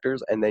healing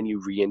factors, and then you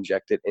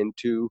re-inject it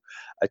into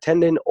a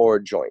tendon or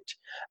a joint.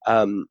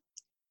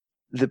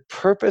 The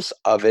purpose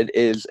of it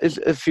is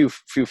a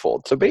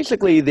fewfold. So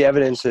basically, the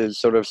evidence is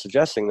sort of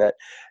suggesting that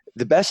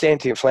the best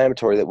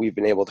anti-inflammatory that we've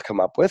been able to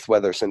come up with,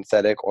 whether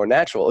synthetic or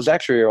natural, is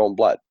actually your own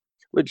blood,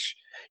 which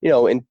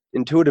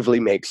intuitively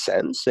makes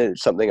sense.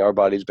 It's something our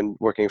body's been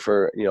working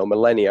for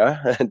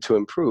millennia to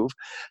improve.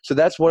 So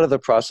that's one of the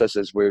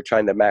processes we're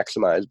trying to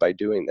maximize by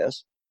doing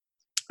this.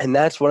 And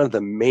that's one of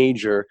the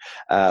major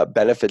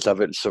benefits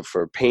of it. So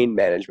for pain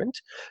management,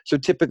 so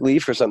typically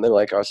for something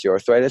like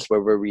osteoarthritis,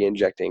 where we're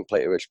re-injecting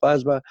platelet-rich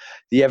plasma,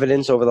 the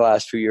evidence over the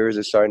last few years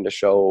is starting to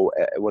show,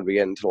 when we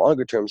get into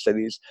longer-term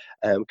studies,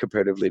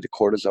 comparatively to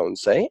cortisone,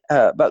 say,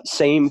 about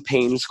same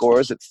pain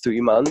scores at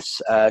 3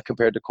 months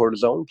compared to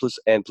cortisone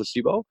and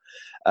placebo.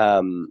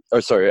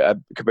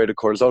 Compared to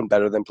cortisone,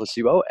 better than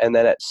placebo. And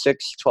then at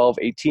 6, 12,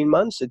 18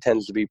 months, it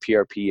tends to be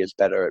PRP is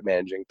better at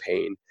managing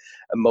pain,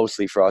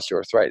 mostly for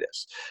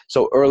osteoarthritis.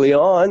 So early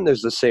on,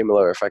 there's a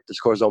similar effect as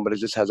cortisone, but it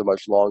just has a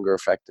much longer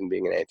effect in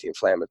being an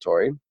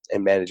anti-inflammatory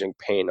and managing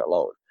pain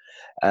alone.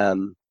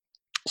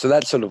 So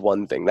that's sort of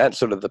one thing. That's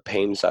sort of the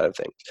pain side of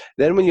things.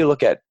 Then when you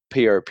look at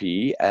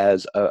PRP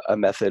as a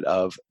method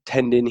of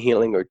tendon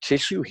healing or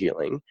tissue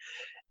healing,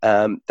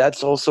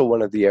 that's also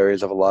one of the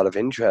areas of a lot of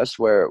interest,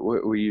 where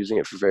we're using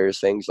it for various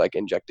things, like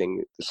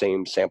injecting the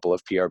same sample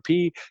of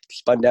PRP,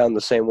 spun down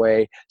the same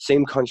way,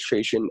 same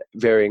concentration,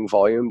 varying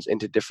volumes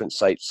into different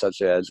sites,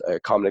 such as a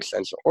common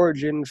extensor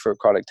origin for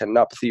chronic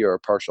tendinopathy or a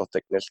partial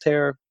thickness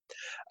tear.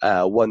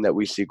 One that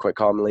we see quite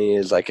commonly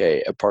is like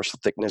a partial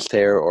thickness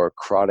tear or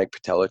chronic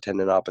patellar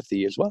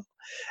tendinopathy as well.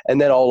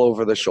 And then all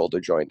over the shoulder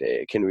joint,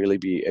 it can really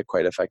be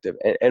quite effective.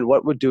 And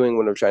what we're doing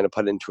when we're trying to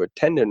put into a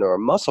tendon or a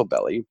muscle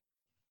belly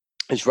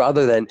is,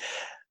 rather than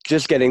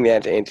just getting the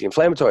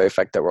anti-inflammatory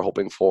effect that we're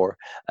hoping for,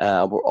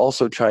 we're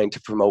also trying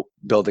to promote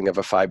building of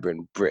a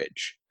fibrin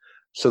bridge.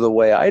 So the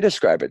way I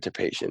describe it to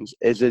patients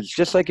is, it's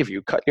just like if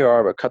you cut your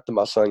arm or cut the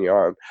muscle on your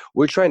arm,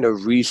 we're trying to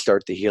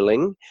restart the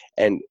healing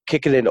and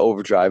kick it into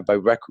overdrive by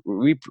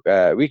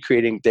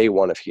recreating day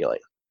one of healing.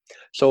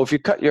 So if you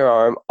cut your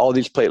arm, all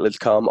these platelets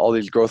come, all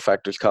these growth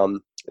factors come,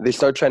 they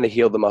start trying to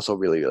heal the muscle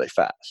really, really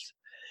fast.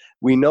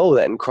 We know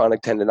that in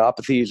chronic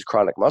tendinopathies,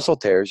 chronic muscle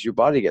tears, your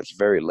body gets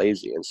very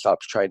lazy and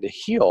stops trying to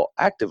heal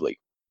actively.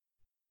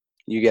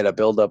 You get a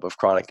buildup of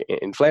chronic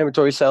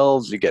inflammatory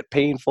cells, you get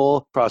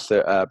painful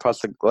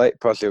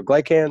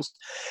prostaglandins,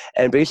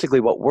 and basically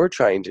what we're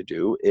trying to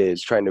do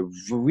is trying to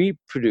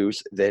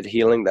reproduce that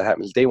healing that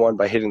happens day one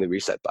by hitting the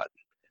reset button,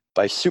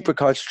 by super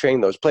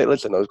concentrating those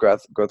platelets and those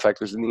growth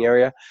factors in the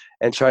area,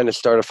 and trying to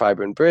start a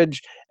fibrin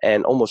bridge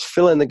and almost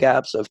fill in the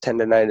gaps of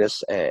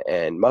tendinitis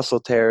and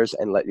muscle tears,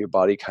 and let your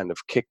body kind of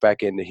kick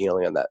back into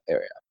healing in that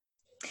area.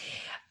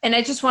 And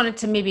I just wanted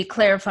to maybe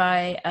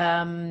clarify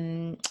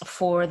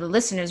for the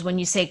listeners, when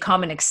you say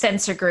common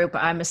extensor group,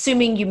 I'm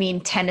assuming you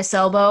mean tennis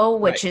elbow,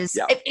 which Right. is,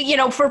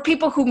 Yeah. for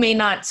people who may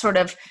not sort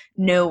of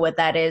know what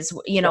that is,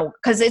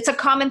 because it's a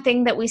common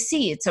thing that we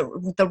see. It's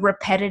the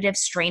repetitive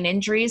strain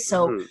injuries.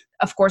 So, Mhm.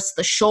 of course,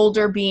 the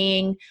shoulder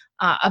being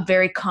a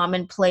very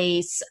common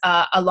place,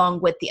 along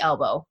with the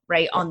elbow,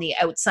 right? On the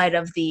outside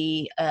of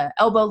the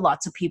elbow,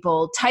 lots of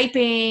people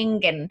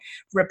typing and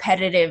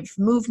repetitive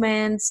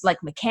movements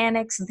like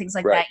mechanics and things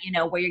like Right.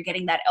 that, where you're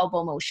getting that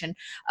elbow motion.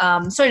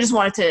 So I just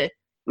wanted to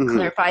Mhm.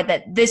 clarify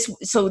that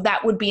so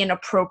that would be an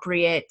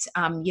appropriate,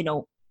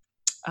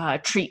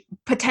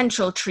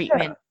 potential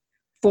treatment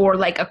for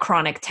like a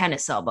chronic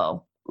tennis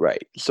elbow.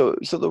 Right. So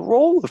the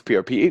role of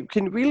PRP, it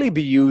can really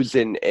be used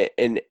in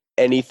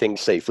anything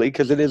safely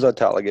because it is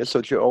autologous, so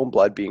it's your own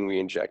blood being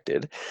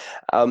reinjected.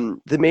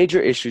 The major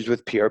issues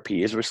with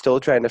PRP is we're still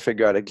trying to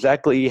figure out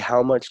exactly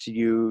how much to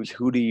use,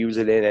 who to use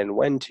it in, and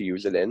when to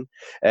use it in,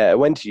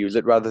 when to use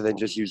it rather than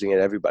just using it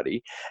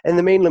everybody. And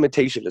the main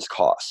limitation is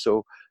cost.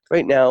 So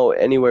right now,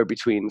 anywhere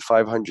between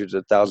 $500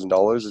 to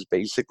 $1,000 is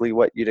basically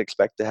what you'd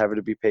expect to have it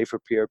to be paid for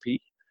PRP.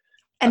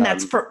 And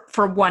that's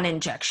for one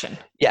injection.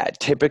 Yeah,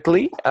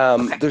 typically.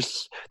 Okay.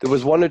 There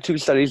was 1 or 2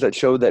 studies that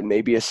showed that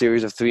maybe a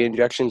series of 3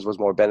 injections was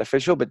more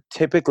beneficial, but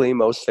typically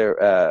most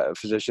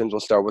physicians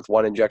will start with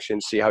 1 injection,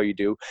 see how you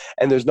do,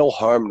 and there's no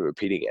harm in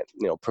repeating it.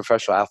 You know,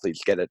 professional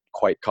athletes get it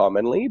quite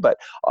commonly, but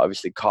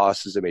obviously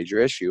cost is a major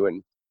issue.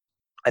 And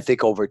I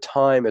think over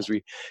time, as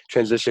we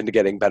transition to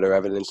getting better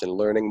evidence and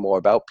learning more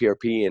about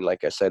PRP, and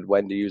like I said,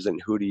 when to use it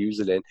and who to use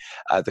it in,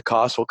 the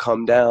cost will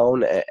come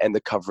down and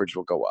the coverage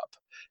will go up.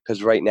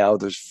 Because right now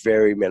there's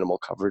very minimal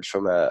coverage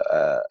from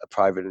a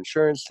private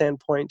insurance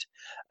standpoint.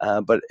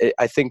 But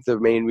I think the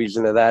main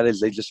reason of that is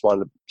they just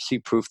want to see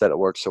proof that it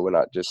works, so we're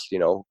not just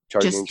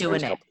charging Just insurance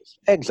doing it. companies.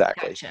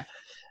 Exactly. Gotcha.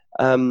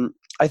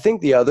 I think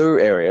the other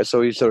area,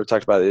 so you sort of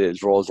talked about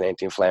its role as an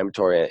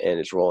anti-inflammatory and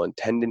its role in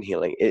tendon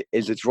healing,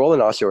 is its role in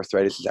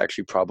osteoarthritis is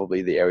actually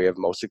probably the area of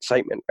most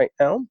excitement right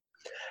now.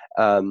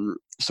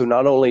 So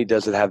not only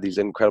does it have these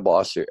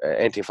incredible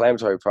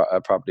anti-inflammatory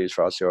properties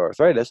for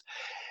osteoarthritis,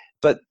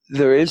 but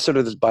there is sort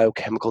of this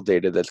biochemical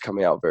data that's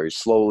coming out very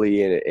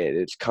slowly, and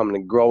it's coming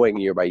and growing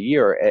year by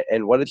year.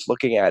 And what it's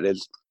looking at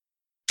is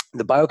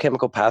the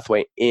biochemical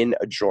pathway in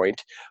a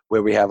joint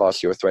where we have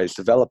osteoarthritis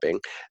developing.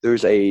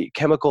 There's a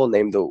chemical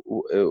named the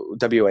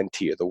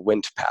WNT, or the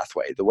Wnt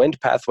pathway. The Wnt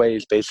pathway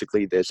is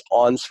basically this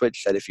on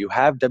switch that if you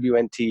have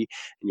WNT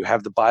and you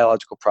have the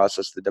biological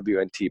process, the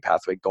WNT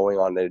pathway going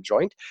on in a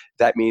joint,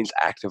 that means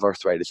active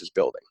arthritis is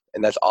building,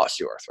 and that's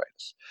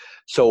osteoarthritis.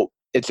 So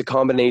it's a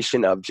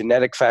combination of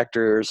genetic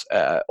factors,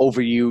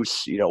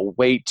 overuse,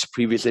 weight,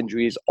 previous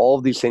injuries, all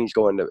of these things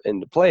go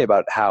into play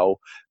about how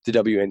the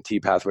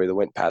WNT pathway, the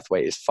Wnt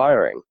pathway, is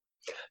firing.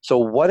 So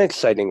one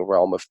exciting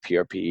realm of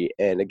PRP,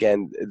 and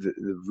again, the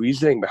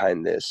reasoning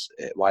behind this,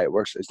 why it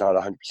works, is not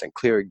 100%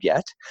 clear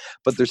yet,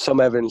 but there's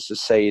some evidence to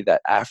say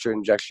that after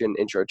injection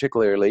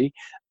intra-articularly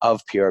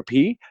of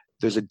PRP,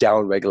 there's a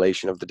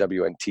downregulation of the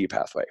WNT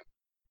pathway.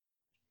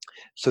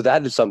 So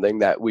that is something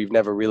that we've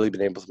never really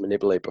been able to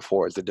manipulate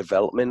before, is the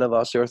development of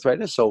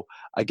osteoarthritis. So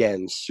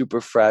again,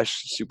 super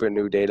fresh, super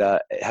new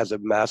data. It has a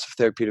massive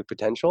therapeutic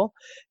potential.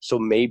 So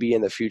maybe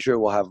in the future,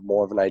 we'll have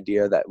more of an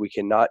idea that we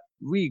cannot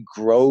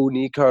regrow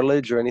knee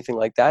cartilage or anything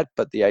like that.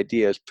 But the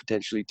idea is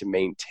potentially to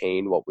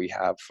maintain what we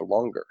have for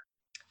longer.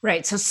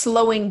 Right. So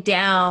slowing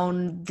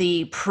down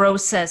the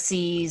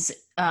processes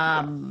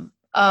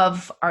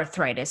of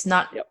arthritis,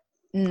 not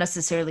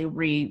necessarily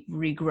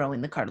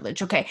regrowing the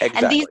cartilage. Okay.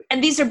 Exactly.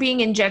 And these are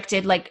being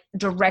injected like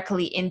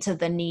directly into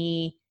the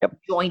knee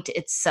joint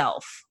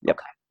itself. Yep.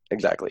 Okay.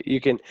 Exactly.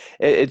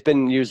 It's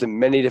been used in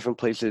many different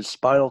places: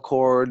 spinal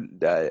cord,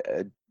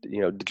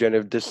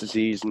 degenerative disc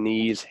disease,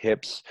 knees,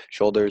 hips,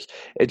 shoulders.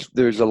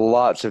 There's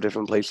lots of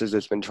different places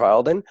it's been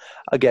trialed in.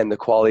 Again, the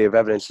quality of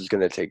evidence is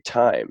going to take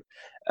time.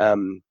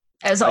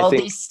 As all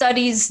these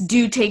studies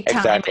do take time,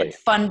 exactly. And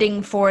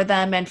funding for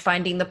them, and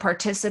finding the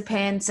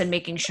participants and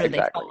making sure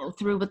they follow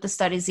through with the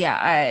studies.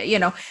 Yeah,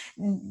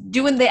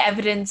 doing the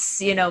evidence,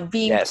 being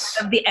part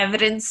of the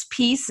evidence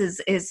piece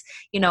is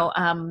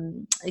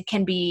it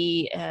can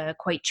be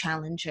quite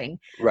challenging.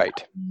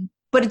 Right.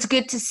 But it's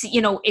good to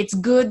see, it's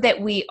good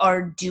that we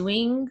are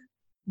doing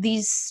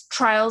these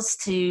trials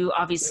to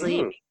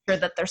obviously make sure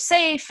that they're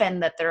safe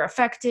and that they're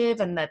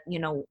effective, and that,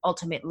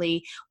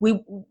 ultimately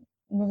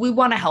we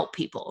want to help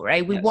people,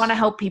 right? We want to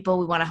help people.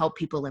 We want to help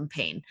people in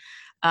pain.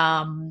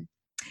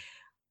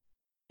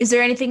 Is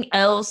there anything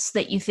else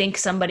that you think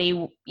somebody,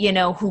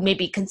 who may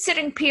be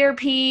considering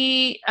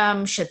PRP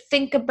should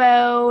think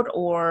about?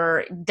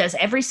 Or does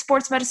every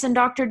sports medicine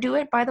doctor do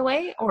it, by the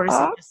way? Or is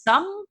it just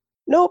some?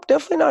 Nope,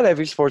 definitely not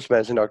every sports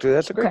medicine doctor.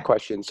 That's a great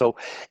question. So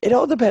it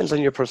all depends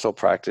on your personal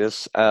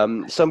practice.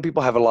 Some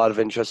people have a lot of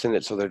interest in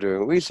it, so they're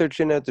doing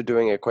research in it. They're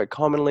doing it quite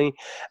commonly.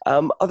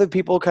 Other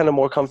people kind of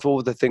more comfortable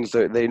with the things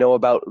that they know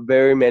about.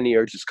 Very many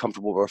are just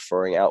comfortable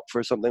referring out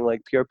for something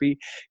like PRP,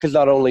 because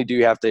not only do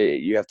you have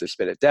to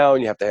spit it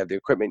down, you have to have the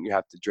equipment, you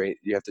have to drain,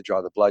 you have to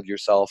draw the blood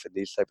yourself, and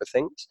these type of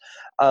things.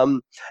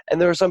 And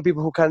there are some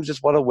people who kind of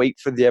just want to wait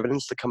for the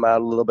evidence to come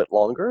out a little bit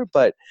longer,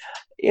 but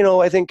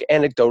I think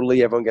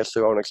anecdotally, everyone gets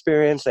their own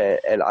experience,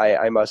 and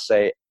I must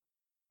say,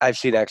 I've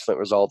seen excellent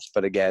results.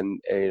 But again,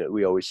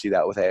 we always see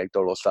that with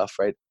anecdotal stuff,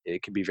 right?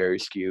 It can be very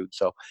skewed.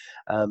 So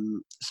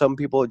some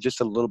people are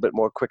just a little bit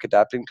more quick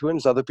adapting to it,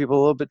 and other people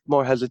a little bit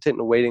more hesitant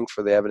and waiting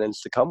for the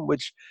evidence to come,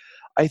 which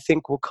I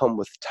think will come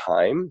with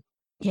time.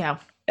 Yeah.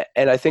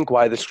 And I think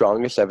why the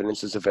strongest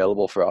evidence is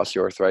available for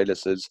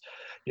osteoarthritis is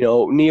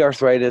Knee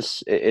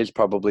arthritis is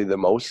probably the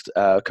most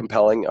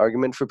compelling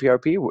argument for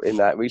PRP in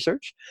that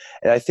research.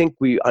 And I think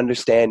we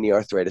understand knee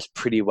arthritis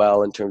pretty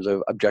well in terms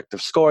of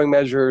objective scoring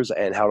measures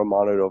and how to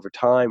monitor it over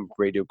time,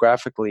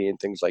 radiographically, and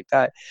things like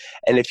that.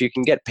 And if you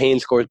can get pain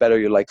scores better,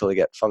 you're likely to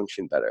get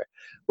function better.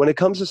 When it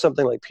comes to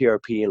something like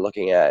PRP and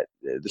looking at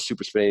the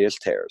supraspinatus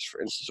tears,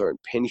 for instance, or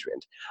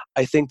impingement,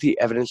 I think the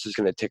evidence is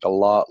going to take a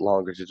lot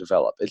longer to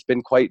develop. It's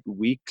been quite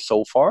weak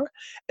so far.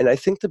 And I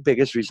think the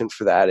biggest reason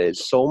for that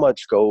is so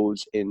much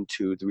goes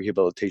into the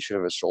rehabilitation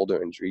of a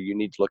shoulder injury. You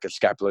need to look at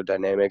scapular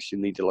dynamics. You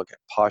need to look at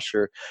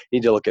posture. You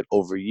need to look at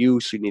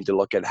overuse. You need to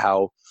look at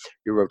how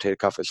your rotator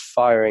cuff is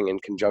firing in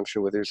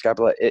conjunction with your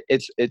scapula.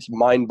 It's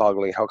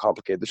mind-boggling how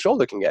complicated the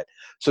shoulder can get.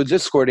 So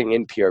just squirting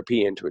in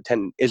PRP into a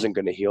tendon isn't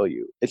going to heal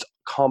you. It's a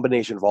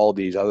combination of all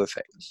these other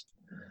things.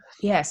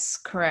 Yes,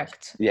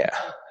 correct. Yeah.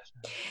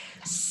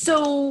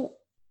 So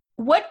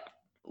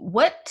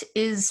what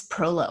is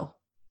Prolo?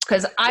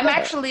 Because I'm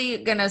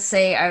actually going to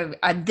say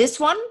this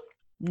one,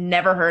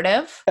 never heard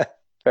of.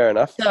 Fair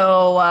enough.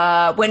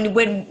 So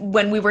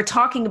when we were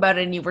talking about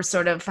it and you were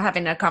sort of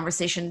having a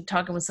conversation,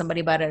 talking with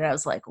somebody about it, I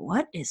was like,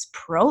 what is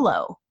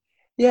Prolo?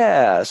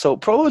 Yeah, so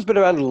Prolo has been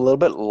around a little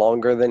bit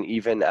longer than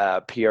even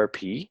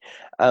PRP.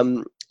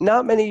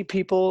 Not many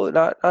people,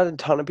 not a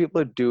ton of people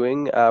are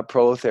doing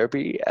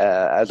prolotherapy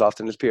as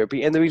often as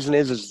PRP. And the reason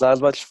is there's not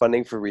as much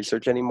funding for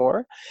research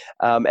anymore.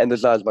 And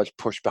there's not as much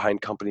push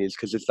behind companies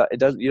because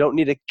you don't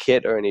need a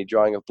kit or any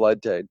drawing of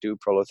blood to do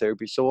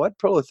prolotherapy. So what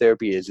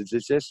prolotherapy is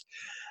it's just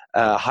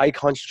high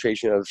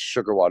concentration of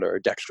sugar water or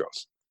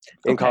dextrose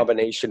in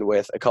combination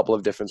with a couple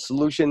of different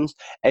solutions,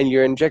 and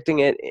you're injecting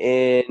it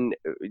in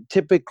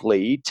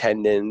typically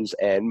tendons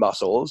and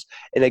muscles.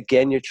 And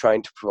again, you're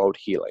trying to promote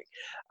healing.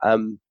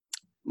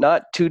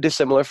 Not too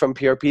dissimilar from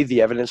PRP. The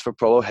evidence for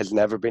Prolo has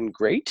never been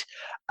great.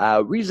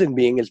 Reason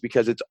being is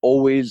because it's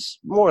always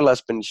more or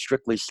less been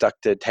strictly stuck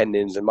to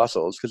tendons and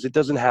muscles because it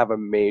doesn't have a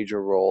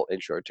major role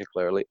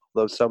intra-articularly.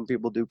 Although some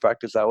people do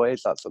practice that way,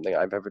 it's not something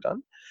I've ever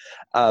done.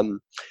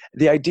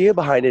 The idea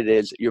behind it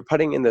is you're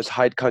putting in this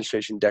high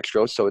concentration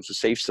dextrose, so it's a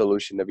safe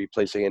solution to be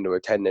placing into a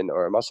tendon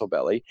or a muscle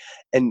belly.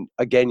 And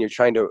again, you're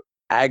trying to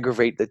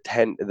aggravate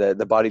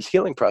the body's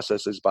healing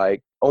processes by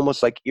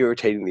almost like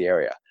irritating the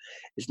area.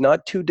 It's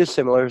not too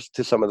dissimilar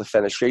to some of the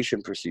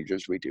fenestration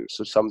procedures we do.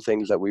 So some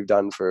things that we've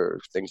done for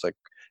things like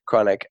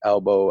chronic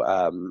elbow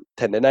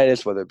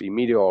tendonitis, whether it be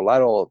medial or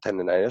lateral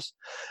tendonitis,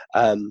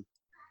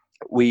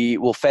 we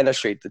will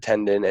fenestrate the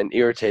tendon and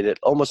irritate it,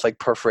 almost like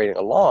perforating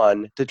a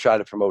lawn to try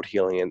to promote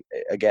healing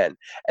again.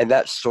 And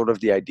that's sort of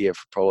the idea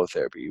for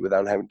prolotherapy.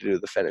 Without having to do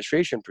the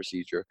fenestration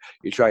procedure,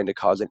 you're trying to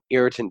cause an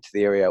irritant to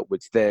the area,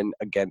 which then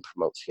again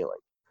promotes healing.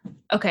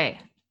 Okay.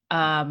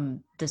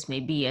 This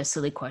may be a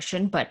silly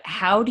question, but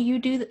how do you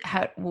do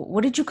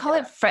what did you call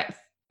it?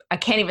 I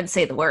can't even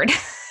say the word.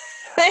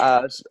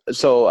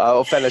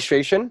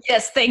 Fenestration?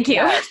 Yes, thank you.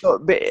 Yeah, so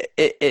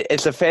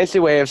it's a fancy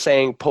way of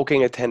saying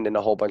poking a tendon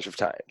a whole bunch of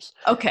times.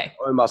 Okay.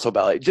 Or muscle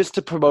belly, just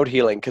to promote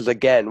healing. Because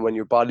again, when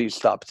your body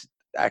stops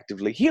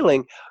actively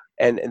healing,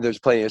 and there's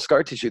plenty of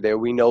scar tissue there,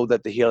 we know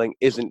that the healing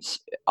isn't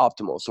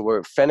optimal. So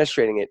we're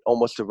fenestrating it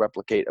almost to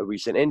replicate a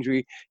recent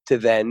injury to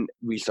then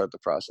restart the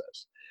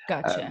process.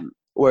 Gotcha.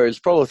 Whereas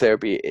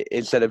prolotherapy,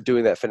 instead of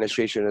doing that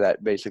fenestration or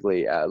that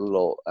basically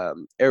little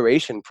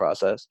aeration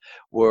process,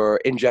 we're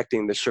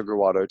injecting the sugar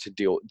water to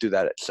do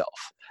that itself.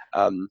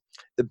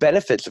 The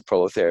benefits of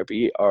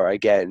prolotherapy are,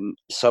 again,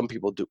 some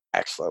people do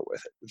excellent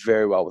with it,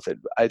 very well with it.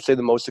 I'd say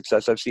the most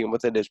success I've seen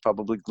with it is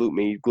probably glute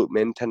med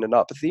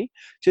tendinopathy,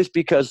 just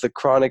because the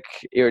chronic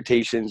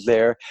irritations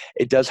there,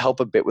 it does help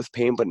a bit with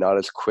pain, but not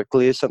as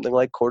quickly as something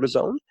like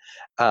cortisone.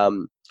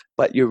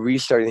 But you're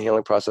restarting the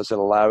healing process and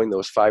allowing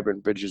those fibrin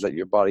bridges that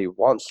your body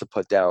wants to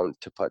put down.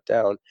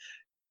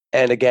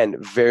 And again,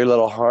 very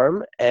little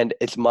harm, and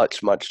it's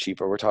much, much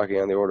cheaper. We're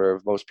talking on the order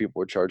of most people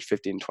would charge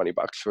 $15, $20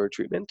 for a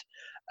treatment,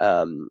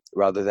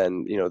 rather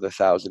than the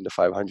 $1,000 to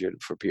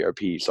 $500 for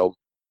PRP. So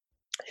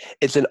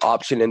it's an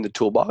option in the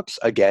toolbox.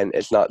 Again,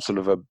 it's not sort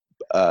of a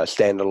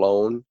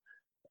standalone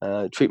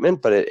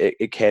treatment, but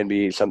it can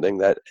be something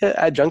that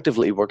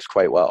adjunctively works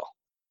quite well.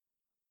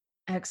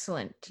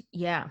 Excellent.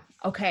 Yeah.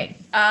 Okay.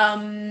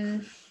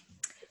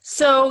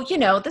 So,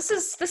 this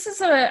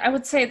is I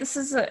would say this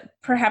is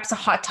perhaps a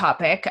hot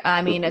topic.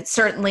 I mean, it's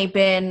certainly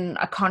been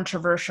a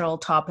controversial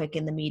topic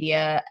in the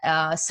media,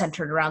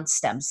 centered around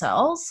stem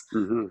cells.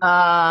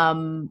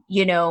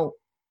 Mm-hmm.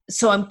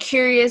 So I'm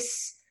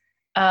curious,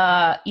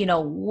 where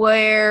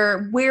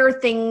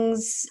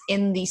things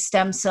in the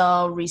stem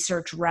cell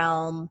research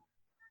realm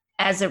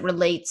as it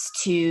relates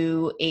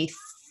to a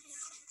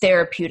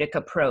therapeutic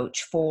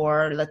approach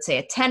for, let's say,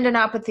 a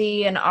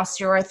tendinopathy, an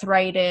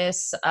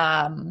osteoarthritis,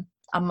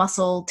 a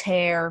muscle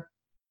tear.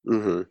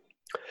 Mm-hmm.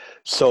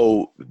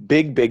 So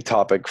big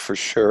topic for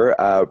sure.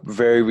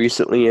 Very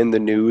recently in the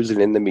news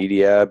and in the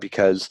media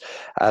because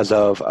as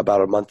of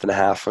about a month and a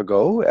half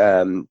ago,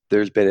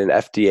 there's been an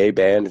FDA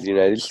ban in the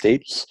United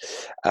States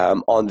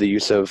on the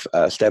use of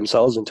stem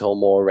cells until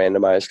more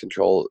randomized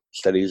control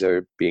studies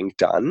are being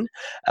done.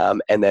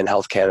 And then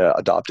Health Canada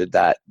adopted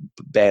that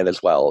ban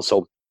as well.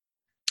 So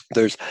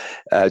there's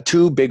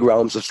two big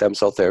realms of stem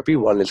cell therapy.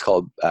 One is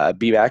called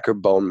BMAC, or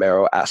bone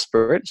marrow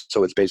aspirate.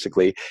 So it's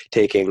basically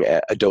taking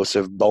a dose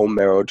of bone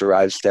marrow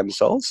derived stem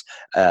cells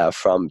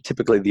from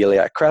typically the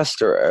iliac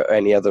crest or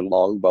any other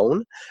long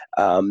bone.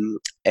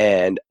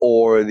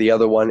 Or the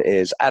other one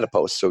is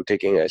adipose. So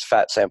taking a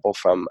fat sample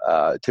from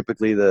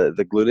typically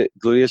the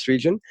gluteus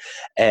region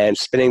and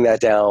spinning that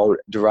down,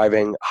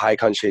 deriving high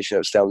concentration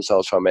of stem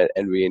cells from it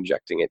and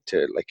re-injecting it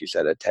to, like you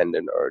said, a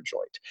tendon or a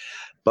joint.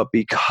 But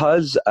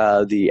because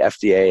the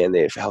FDA and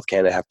the Health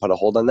Canada have put a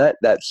hold on that,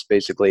 that's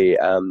basically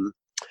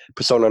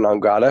persona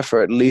non grata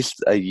for at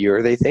least a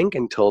year, they think,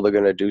 until they're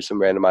going to do some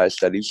randomized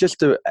studies just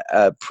to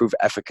prove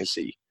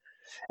efficacy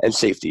and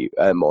safety,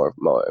 more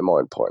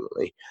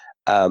importantly.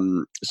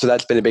 So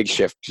that's been a big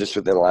shift just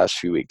within the last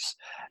few weeks.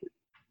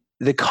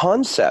 The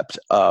concept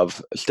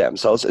of stem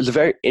cells is a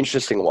very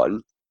interesting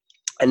one,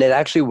 and it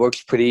actually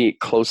works pretty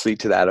closely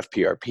to that of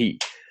PRP.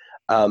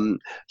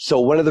 So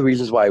one of the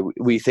reasons why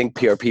we think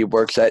PRP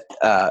works at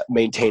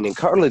maintaining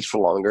cartilage for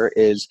longer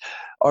is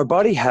our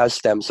body has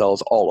stem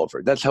cells all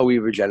over. That's how we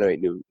regenerate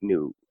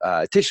new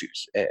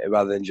tissues,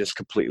 rather than just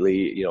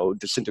completely,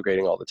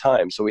 disintegrating all the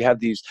time. So we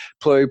have these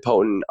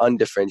pluripotent,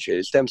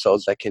 undifferentiated stem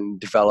cells that can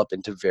develop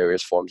into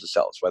various forms of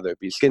cells, whether it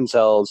be skin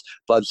cells,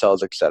 blood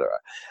cells, etc.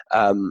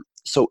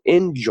 So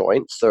in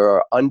joints, there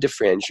are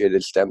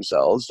undifferentiated stem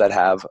cells that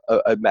have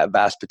a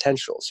vast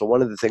potential. So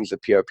one of the things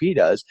that PRP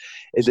does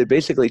is it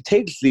basically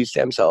takes these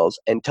stem cells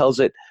and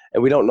tells it,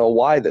 and we don't know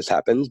why this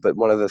happens, but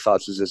one of the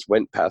thoughts is this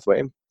Wnt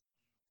pathway,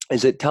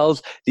 is it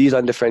tells these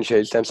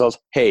undifferentiated stem cells,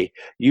 hey,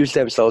 you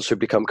stem cells should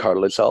become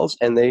cartilage cells,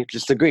 and they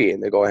just agree,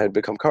 and they go ahead and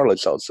become cartilage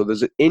cells. So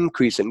there's an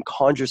increase in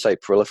chondrocyte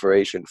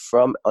proliferation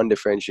from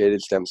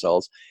undifferentiated stem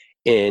cells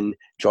in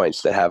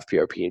joints that have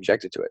PRP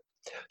injected to it.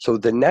 So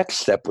the next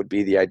step would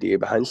be the idea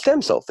behind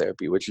stem cell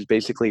therapy, which is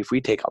basically if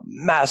we take a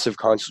massive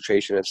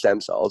concentration of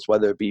stem cells,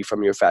 whether it be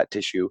from your fat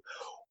tissue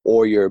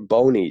or your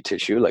bony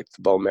tissue, like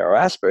the bone marrow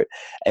aspirate,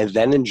 and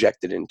then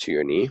inject it into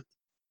your knee,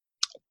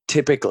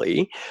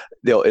 typically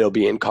it'll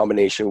be in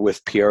combination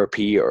with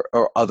PRP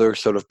or other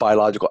sort of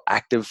biological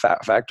active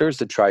factors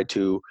to try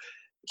to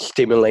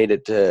stimulate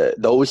it to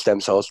those stem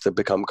cells to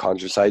become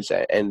chondrocytes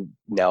and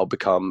now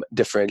become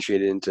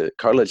differentiated into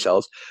cartilage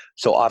cells.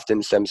 So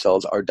often stem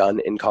cells are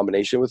done in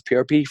combination with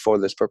PRP for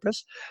this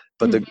purpose.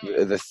 But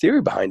the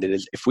theory behind it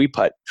is if we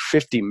put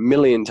 50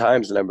 million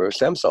times the number of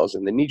stem cells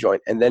in the knee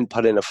joint and then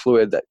put in a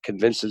fluid that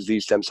convinces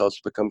these stem cells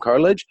to become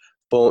cartilage,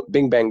 boom,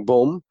 bing, bang,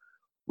 boom,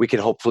 we can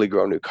hopefully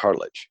grow new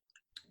cartilage.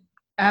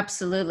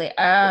 Absolutely.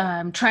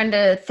 I'm trying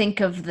to think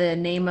of the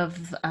name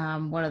of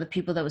one of the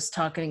people that was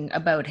talking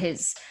about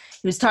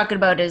he was talking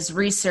about his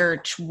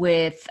research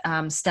with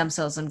stem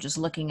cells. I'm just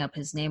looking up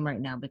his name right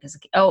now because,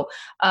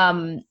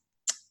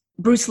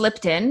 Bruce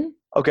Lipton.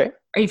 Okay.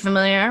 Are you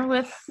familiar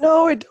with?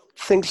 No, I don't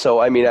think so.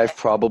 I mean, I've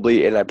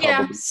probably.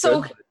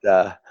 So should,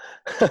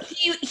 but,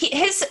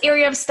 his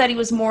area of study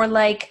was more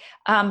like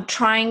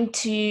trying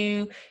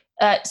to,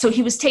 so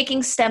he was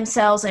taking stem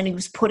cells and he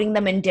was putting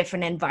them in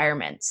different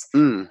environments.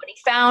 What he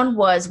found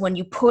was when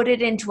you put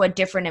it into a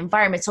different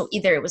environment, so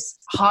either it was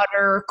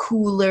hotter,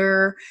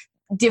 cooler,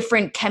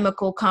 different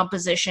chemical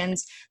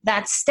compositions,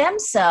 that stem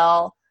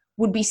cell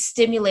would be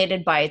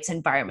stimulated by its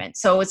environment.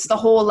 So it's the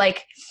whole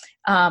like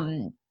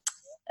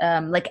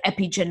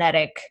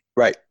epigenetic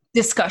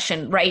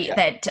discussion, right? Yeah.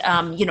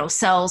 That,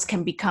 cells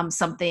can become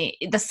something,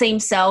 the same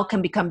cell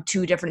can become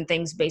two different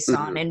things based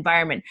on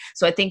environment.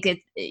 So I think it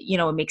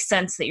makes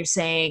sense that you're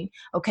saying,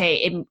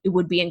 okay, it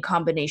would be in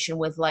combination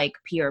with like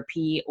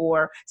PRP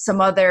or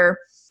some other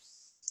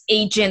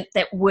agent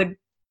that would,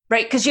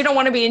 right? Because you don't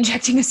want to be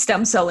injecting a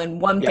stem cell in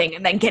one thing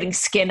and then getting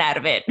skin out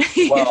of it.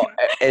 Well,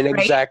 and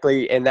right?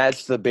 Exactly. And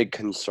that's the big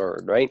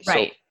concern, right?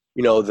 Right.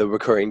 So, the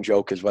recurring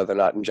joke is whether or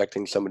not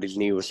injecting somebody's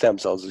knee with stem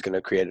cells is going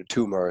to create a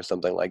tumor or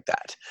something like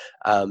that.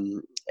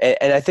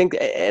 And I think,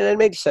 and it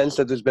makes sense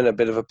that there's been a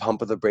bit of a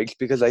pump of the brakes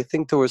because I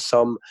think there were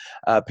some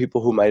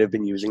people who might have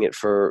been using it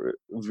for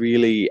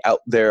really out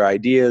there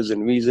ideas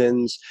and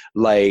reasons,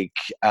 like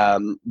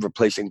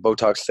replacing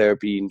Botox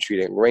therapy and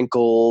treating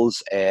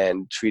wrinkles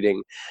and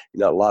treating,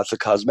 lots of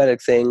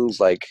cosmetic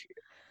things like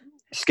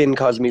skin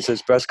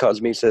cosmesis, breast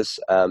cosmesis.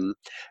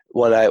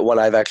 One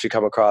I've actually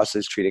come across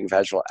is treating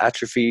vaginal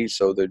atrophy.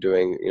 So they're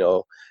doing,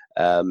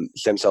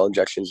 stem cell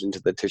injections into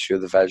the tissue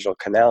of the vaginal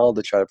canal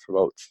to try to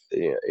promote,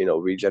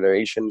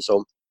 regeneration.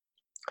 So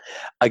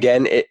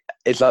again,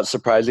 it's not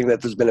surprising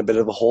that there's been a bit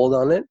of a hold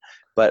on it,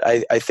 but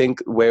I think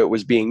where it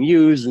was being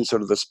used in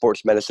sort of the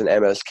sports medicine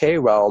MSK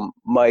realm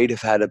might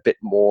have had a bit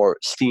more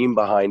steam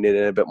behind it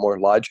and a bit more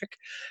logic.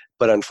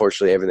 But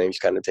unfortunately, everything's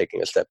kind of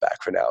taking a step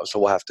back for now. So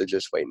we'll have to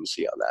just wait and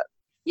see on that.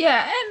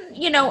 Yeah, and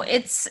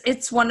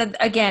it's one of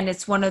again,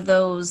 it's one of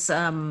those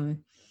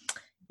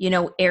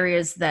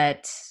areas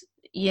that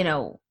you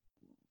know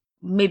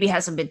maybe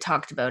hasn't been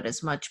talked about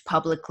as much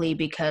publicly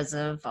because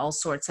of all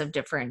sorts of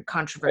different Right.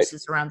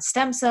 controversies around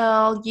stem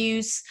cell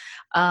use.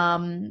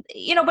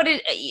 But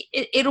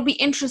it'll be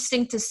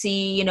interesting to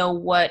see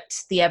what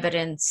the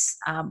evidence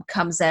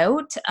comes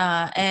out,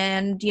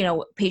 and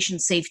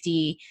patient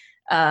safety.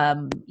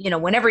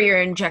 Whenever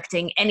you're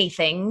injecting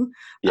anything,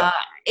 Yeah. uh,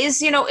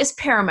 is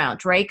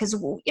paramount, right? Because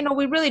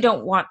we really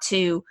don't want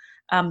to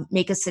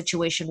make a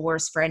situation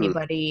worse for Mm.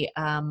 anybody.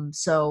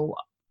 So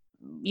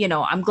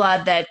I'm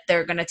glad that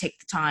they're going to take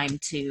the time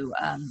to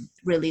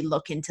really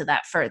look into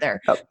that further.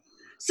 Yep.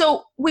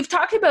 So we've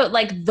talked about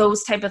like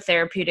those type of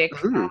therapeutic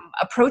Mhm.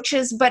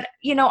 approaches, but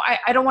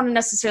I don't want to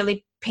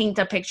necessarily paint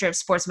a picture of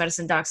sports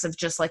medicine docs of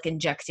just like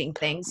injecting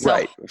things. So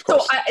Right. Of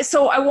course.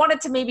 I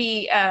wanted to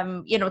maybe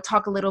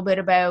talk a little bit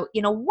about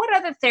what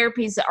other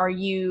therapies are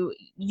you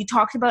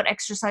talked about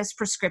exercise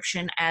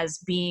prescription as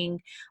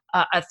being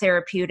a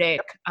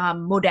therapeutic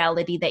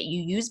modality that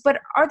you use,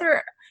 but are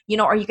there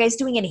are you guys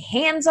doing any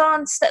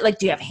hands-on stuff? Like,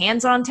 do you have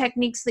hands-on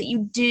techniques that you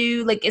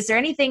do? Like, is there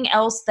anything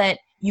else that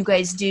you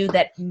guys do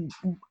that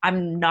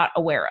I'm not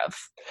aware of?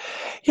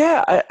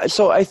 Yeah,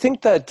 so I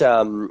think that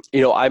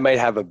I might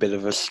have a bit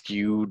of a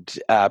skewed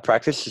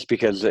practice just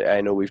because I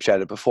know we've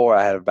chatted before.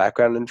 I had a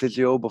background in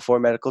physio before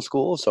medical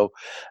school, so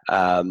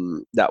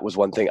that was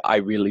one thing I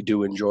really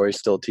do enjoy.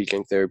 Still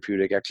teaching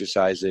therapeutic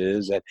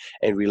exercises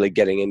and really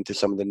getting into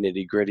some of the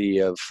nitty gritty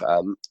of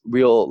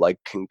real like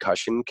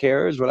concussion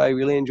care is what I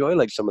really enjoy,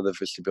 like some of the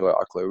vestibular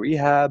ocular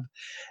rehab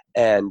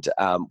and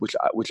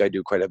which I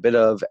do quite a bit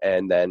of.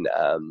 And then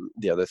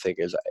the other thing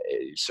is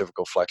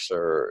cervical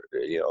flexor,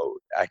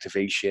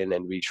 activation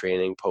and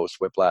retraining post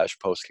whiplash,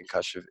 post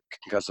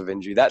concussive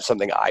injury. That's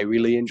something I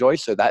really enjoy.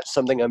 So that's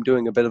something I'm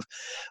doing a bit of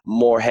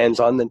more hands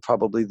on than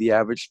probably the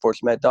average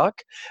sports med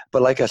doc.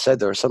 But like I said,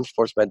 there are some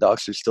sports med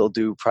docs who still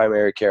do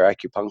primary care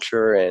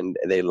acupuncture and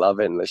they love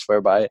it and they swear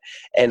by it.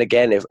 And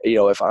again,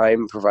 if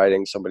I'm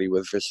providing somebody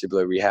with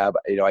vestibular rehab,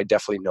 I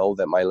definitely know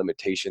that my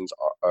limitations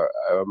are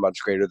much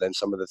greater than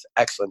some of the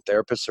excellent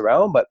therapists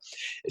around, but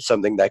it's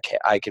something that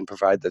I can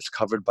provide that's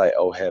covered by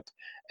OHIP,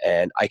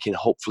 and I can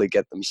hopefully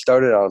get them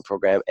started on a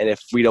program. And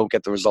if we don't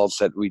get the results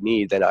that we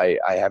need, then I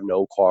have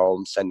no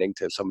quarrel sending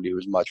to somebody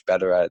who's much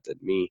better at it than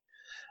me.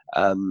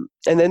 And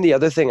then the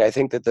other thing, I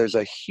think that there's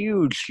a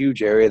huge,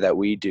 huge area that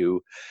we do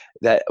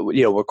that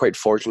we're quite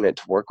fortunate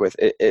to work with.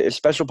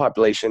 Special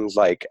populations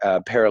like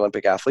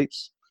Paralympic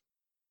athletes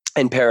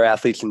and para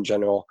athletes in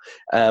general.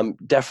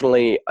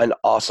 Definitely an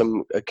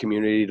awesome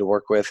community to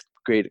work with,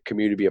 great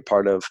community to be a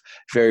part of,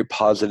 very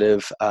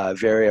positive,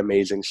 very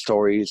amazing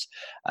stories,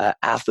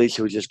 athletes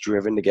who are just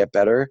driven to get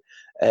better.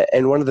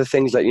 And one of the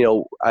things that,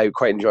 I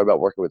quite enjoy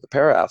about working with the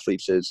para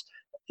athletes is,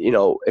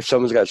 if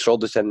someone's got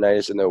shoulder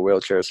tendonitis and they're a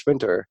wheelchair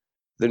sprinter,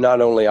 they're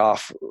not only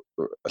off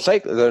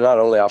they're not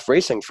only off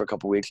racing for a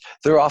couple of weeks,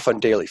 they're off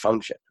on daily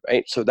function,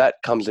 right? So that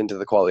comes into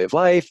the quality of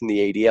life and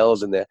the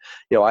ADLs and the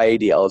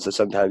IADLs that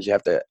sometimes you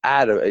have to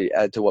add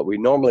to what we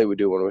normally would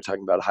do when we're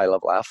talking about high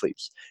level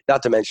athletes.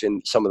 Not to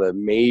mention some of the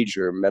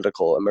major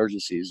medical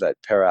emergencies that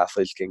para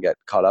athletes can get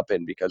caught up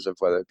in because of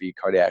whether it be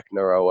cardiac,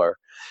 neuro, or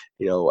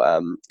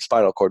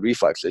spinal cord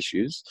reflex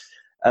issues.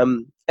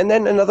 And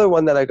then another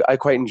one that I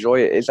quite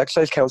enjoy is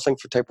exercise counseling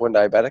for type 1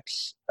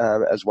 diabetics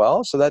as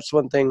well. So that's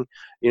one thing,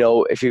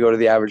 if you go to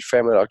the average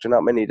family doctor,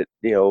 not many,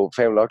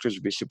 family doctors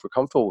would be super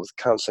comfortable with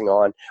counseling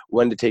on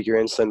when to take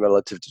your insulin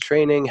relative to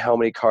training, how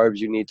many carbs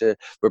you need to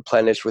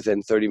replenish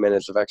within 30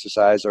 minutes of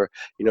exercise, or,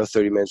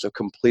 30 minutes of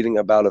completing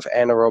a bout of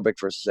anaerobic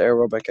versus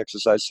aerobic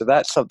exercise. So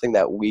that's something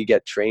that we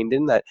get trained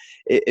in that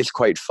is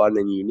quite fun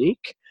and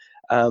unique.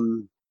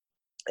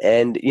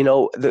 And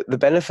the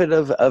benefit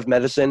of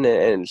medicine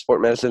and sport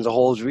medicine as a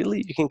whole is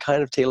really you can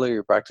kind of tailor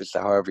your practice to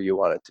however you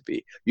want it to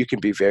be. You can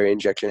be very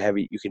injection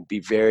heavy, you can be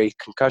very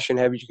concussion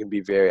heavy, you can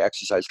be very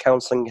exercise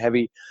counseling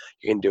heavy,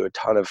 you can do a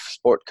ton of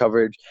sport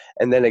coverage.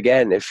 And then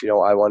again, if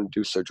I want to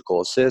do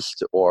surgical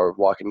assist or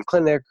walk-in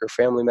clinic or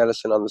family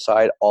medicine on the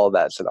side, all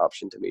that's an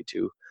option to me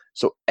too.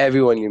 So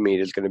everyone you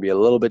meet is going to be a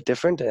little bit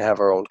different and have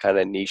our own kind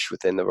of niche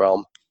within the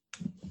realm.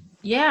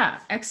 Yeah,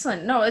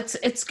 excellent. No,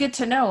 it's good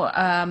to know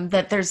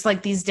that there's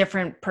like these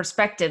different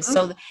perspectives.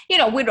 So,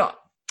 we don't,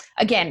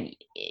 again,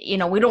 we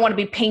don't want to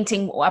be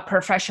painting a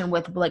profession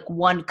with like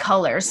one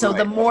color. So the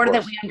Right, of more that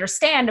course. we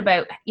understand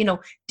about,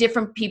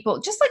 different people,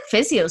 just like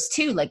physios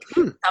too, like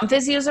Hmm. some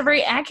physios are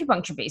very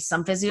acupuncture based,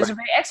 some physios Right. are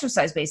very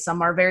exercise based,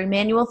 some are very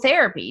manual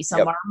therapy, some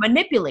Yep. are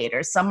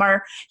manipulators, some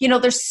are,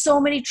 there's so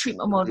many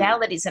treatment Mhm.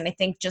 modalities. And I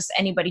think just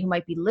anybody who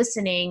might be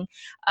listening,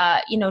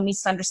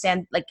 needs to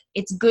understand like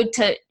it's good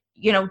to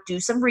do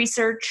some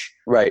research,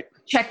 Right.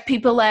 check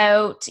people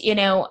out,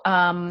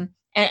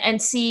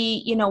 and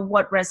see,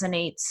 what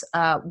resonates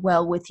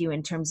well with you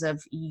in terms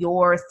of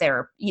your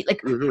therapy.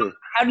 Like, Hmm.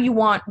 what do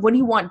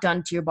you want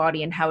done to your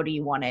body and how do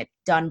you want it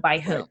done by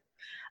Right. whom?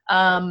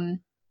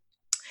 Um,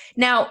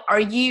 Now,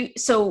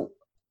 so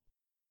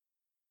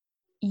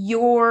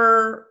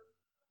your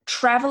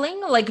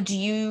traveling? Like, do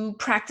you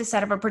practice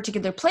out of a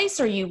particular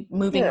place? Are you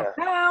moving Yeah.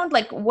 around?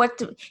 Like, what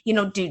do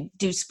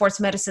sports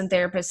medicine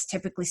therapists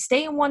typically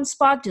stay in one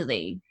spot? Do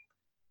they?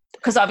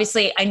 Because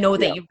obviously I know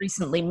that Yeah. you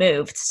recently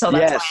moved, so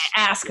that's why Yes.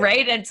 I ask, Yeah.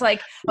 right? And it's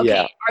like, okay,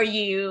 Yeah. are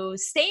you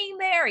staying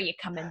there? Are you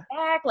coming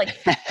back? Like,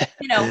 what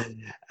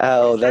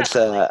Oh, does that that's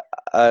look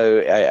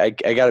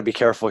like? I got to be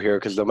careful here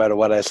because no matter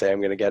what I say,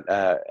 I'm going to get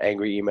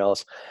angry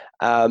emails.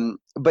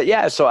 But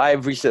yeah, so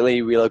I've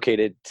recently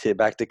relocated to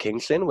back to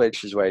Kingston,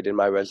 which is where I did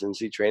my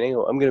residency training.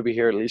 I'm going to be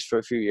here at least for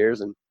a few years,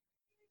 and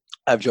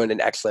I've joined an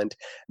excellent,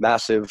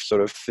 massive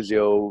sort of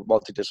physio,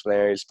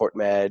 multidisciplinary, sport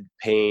med,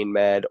 pain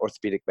med,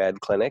 orthopedic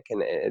med clinic,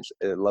 and it's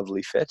a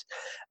lovely fit.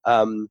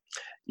 Um,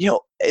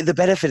 the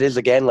benefit is,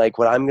 again, like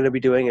what I'm going to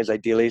be doing is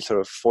ideally sort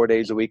of 4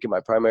 days a week in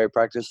my primary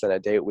practice, then a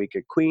day a week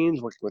at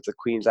Queens, working with the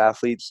Queens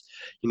athletes.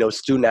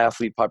 Student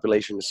athlete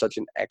population is such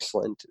an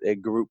excellent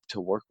group to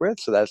work with.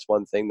 So that's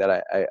one thing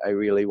that I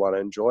really want to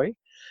enjoy.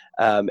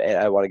 And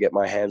I want to get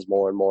my hands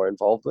more and more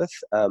involved with.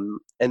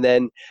 And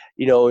then,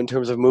 in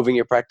terms of moving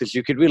your practice,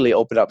 you could really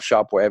open up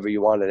shop wherever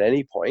you want at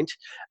any point.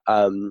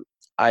 I'm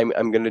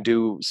going to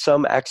do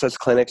some access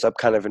clinics up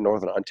kind of in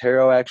Northern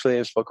Ontario, actually.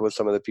 I've spoken with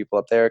some of the people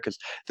up there because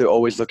they're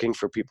always looking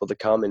for people to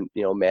come and,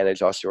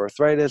 manage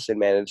osteoarthritis and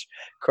manage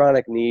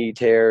chronic knee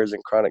tears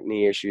and chronic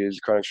knee issues,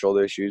 chronic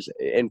shoulder issues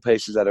in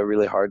places that are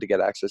really hard to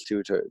get access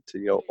to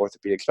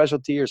orthopedic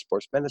specialty or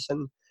sports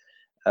medicine.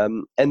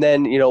 And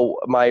then,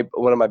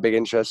 one of my big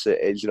interests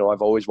is,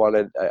 I've always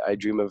wanted, I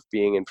dream of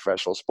being in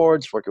professional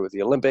sports, working with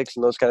the Olympics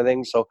and those kind of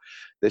things. So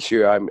this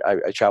year I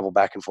travel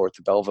back and forth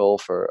to Belleville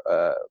for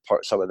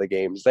some of the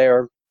games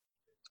there.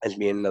 As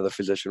me and another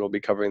physician will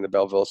be covering the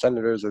Belleville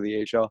Senators of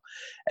the AHL.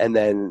 And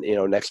then,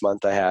 next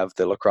month I have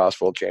the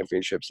Lacrosse World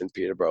Championships in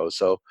Peterborough.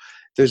 So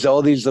there's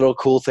all these little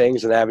cool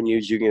things and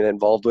avenues you can get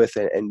involved with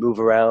and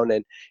move around.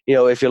 And,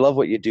 if you love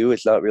what you do,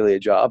 it's not really a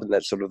job. And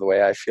that's sort of the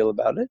way I feel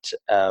about it.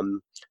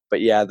 But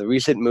yeah, the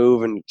recent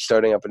move and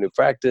starting up a new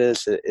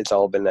practice, it's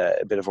all been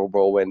a bit of a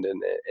whirlwind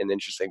and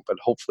interesting, but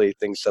hopefully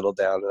things settle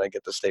down and I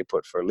get to stay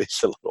put for at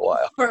least a little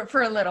while.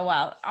 For a little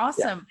while.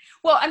 Awesome. Yeah.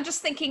 Well, I'm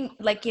just thinking,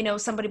 like,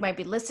 somebody might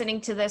be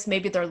listening to this.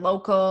 Maybe they're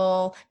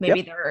local.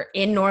 Maybe they're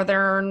in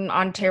Northern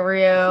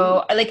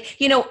Ontario. Mm-hmm. Like,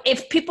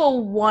 if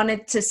people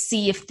wanted to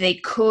see if they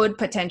could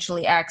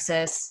potentially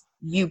access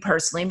you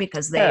personally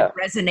because they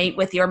resonate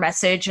with your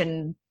message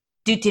and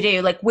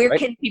like, where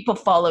can people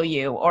follow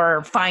you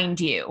or find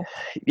you?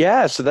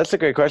 Yeah, so that's a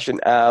great question.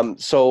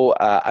 So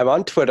I'm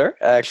on Twitter,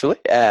 actually,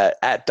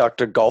 at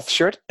Dr.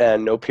 Golfshirt,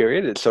 and no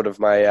period. It's sort of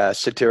my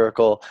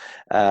satirical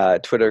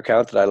Twitter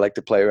account that I like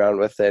to play around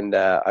with, and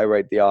I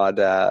write the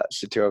odd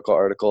satirical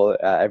article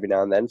every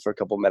now and then for a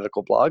couple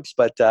medical blogs.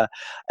 But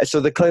so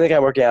the clinic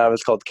I'm working out of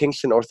is called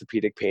Kingston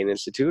Orthopedic Pain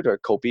Institute, or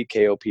COPI,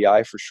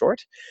 KOPI for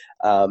short,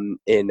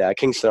 in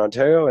Kingston,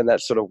 Ontario, and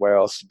that's sort of where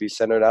I'll be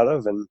centered out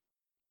of. And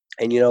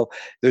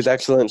there's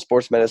excellent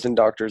sports medicine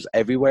doctors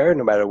everywhere,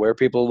 no matter where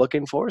people are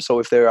looking for. So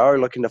if they are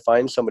looking to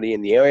find somebody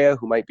in the area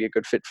who might be a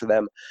good fit for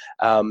them,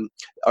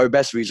 our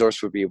best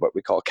resource would be what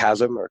we call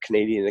CASM, or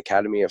Canadian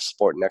Academy of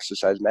Sport and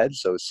Exercise Med,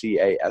 so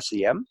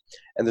CASEM.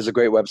 And there's a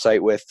great website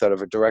with sort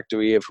of a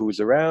directory of who's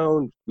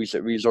around,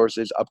 recent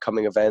resources,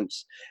 upcoming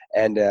events.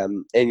 And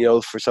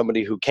for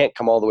somebody who can't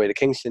come all the way to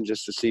Kingston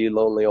just to see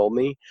lonely old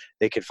me,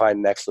 they could find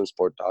an excellent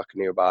sport doc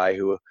nearby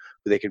who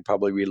they could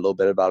probably read a little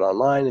bit about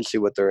online and see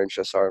what their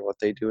interests are and what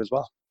they do as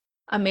well.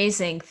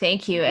 Amazing.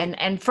 Thank you.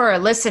 And for our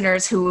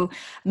listeners who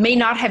may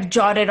not have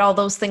jotted all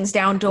those things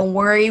down, don't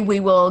worry. We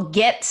will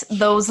get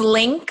those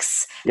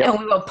links and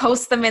we will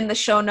post them in the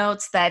show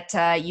notes that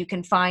you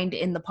can find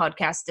in the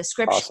podcast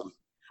description. Awesome.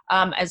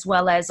 As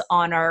well as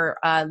on our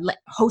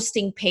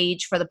hosting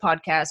page for the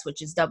podcast,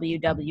 which is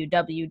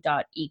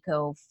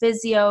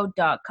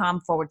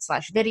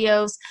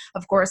www.ecophysio.com/videos.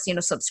 Of course,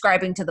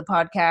 subscribing to the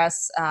podcast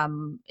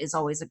is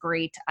always a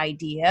great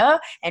idea,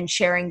 and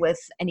sharing with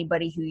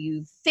anybody who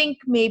you think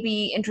may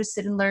be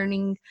interested in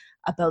learning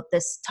about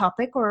this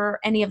topic or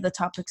any of the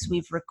topics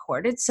we've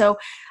recorded. So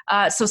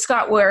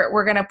Scott,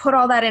 we're going to put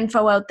all that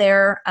info out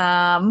there.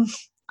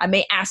 I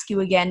may ask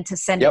you again to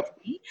send it to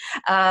me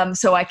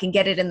so I can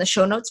get it in the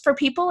show notes for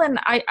people. And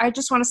I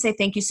just want to say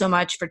thank you so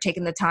much for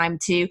taking the time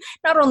to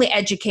not only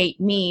educate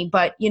me,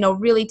 but,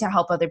 really to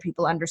help other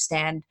people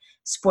understand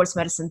sports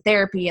medicine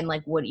therapy and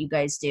like what you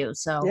guys do.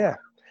 So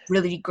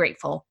really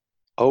grateful.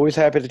 Always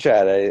happy to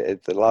chat.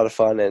 It's a lot of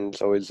fun, and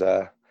it's always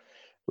a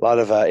lot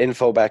of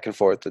info back and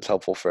forth that's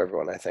helpful for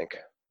everyone, I think.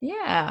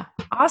 Yeah.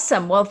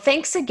 Awesome. Well,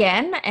 thanks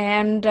again.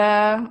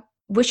 And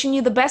wishing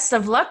you the best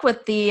of luck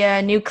with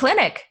the new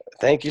clinic.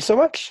 Thank you so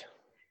much.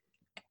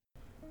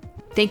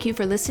 Thank you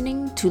for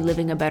listening to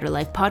Living a Better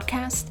Life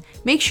podcast.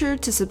 Make sure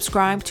to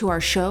subscribe to our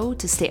show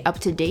to stay up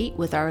to date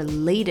with our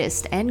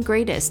latest and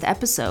greatest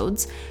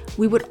episodes.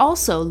 We would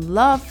also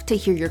love to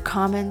hear your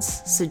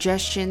comments,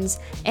 suggestions,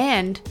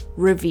 and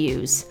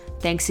reviews.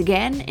 Thanks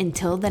again.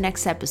 Until the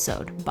next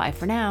episode. Bye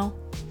for now.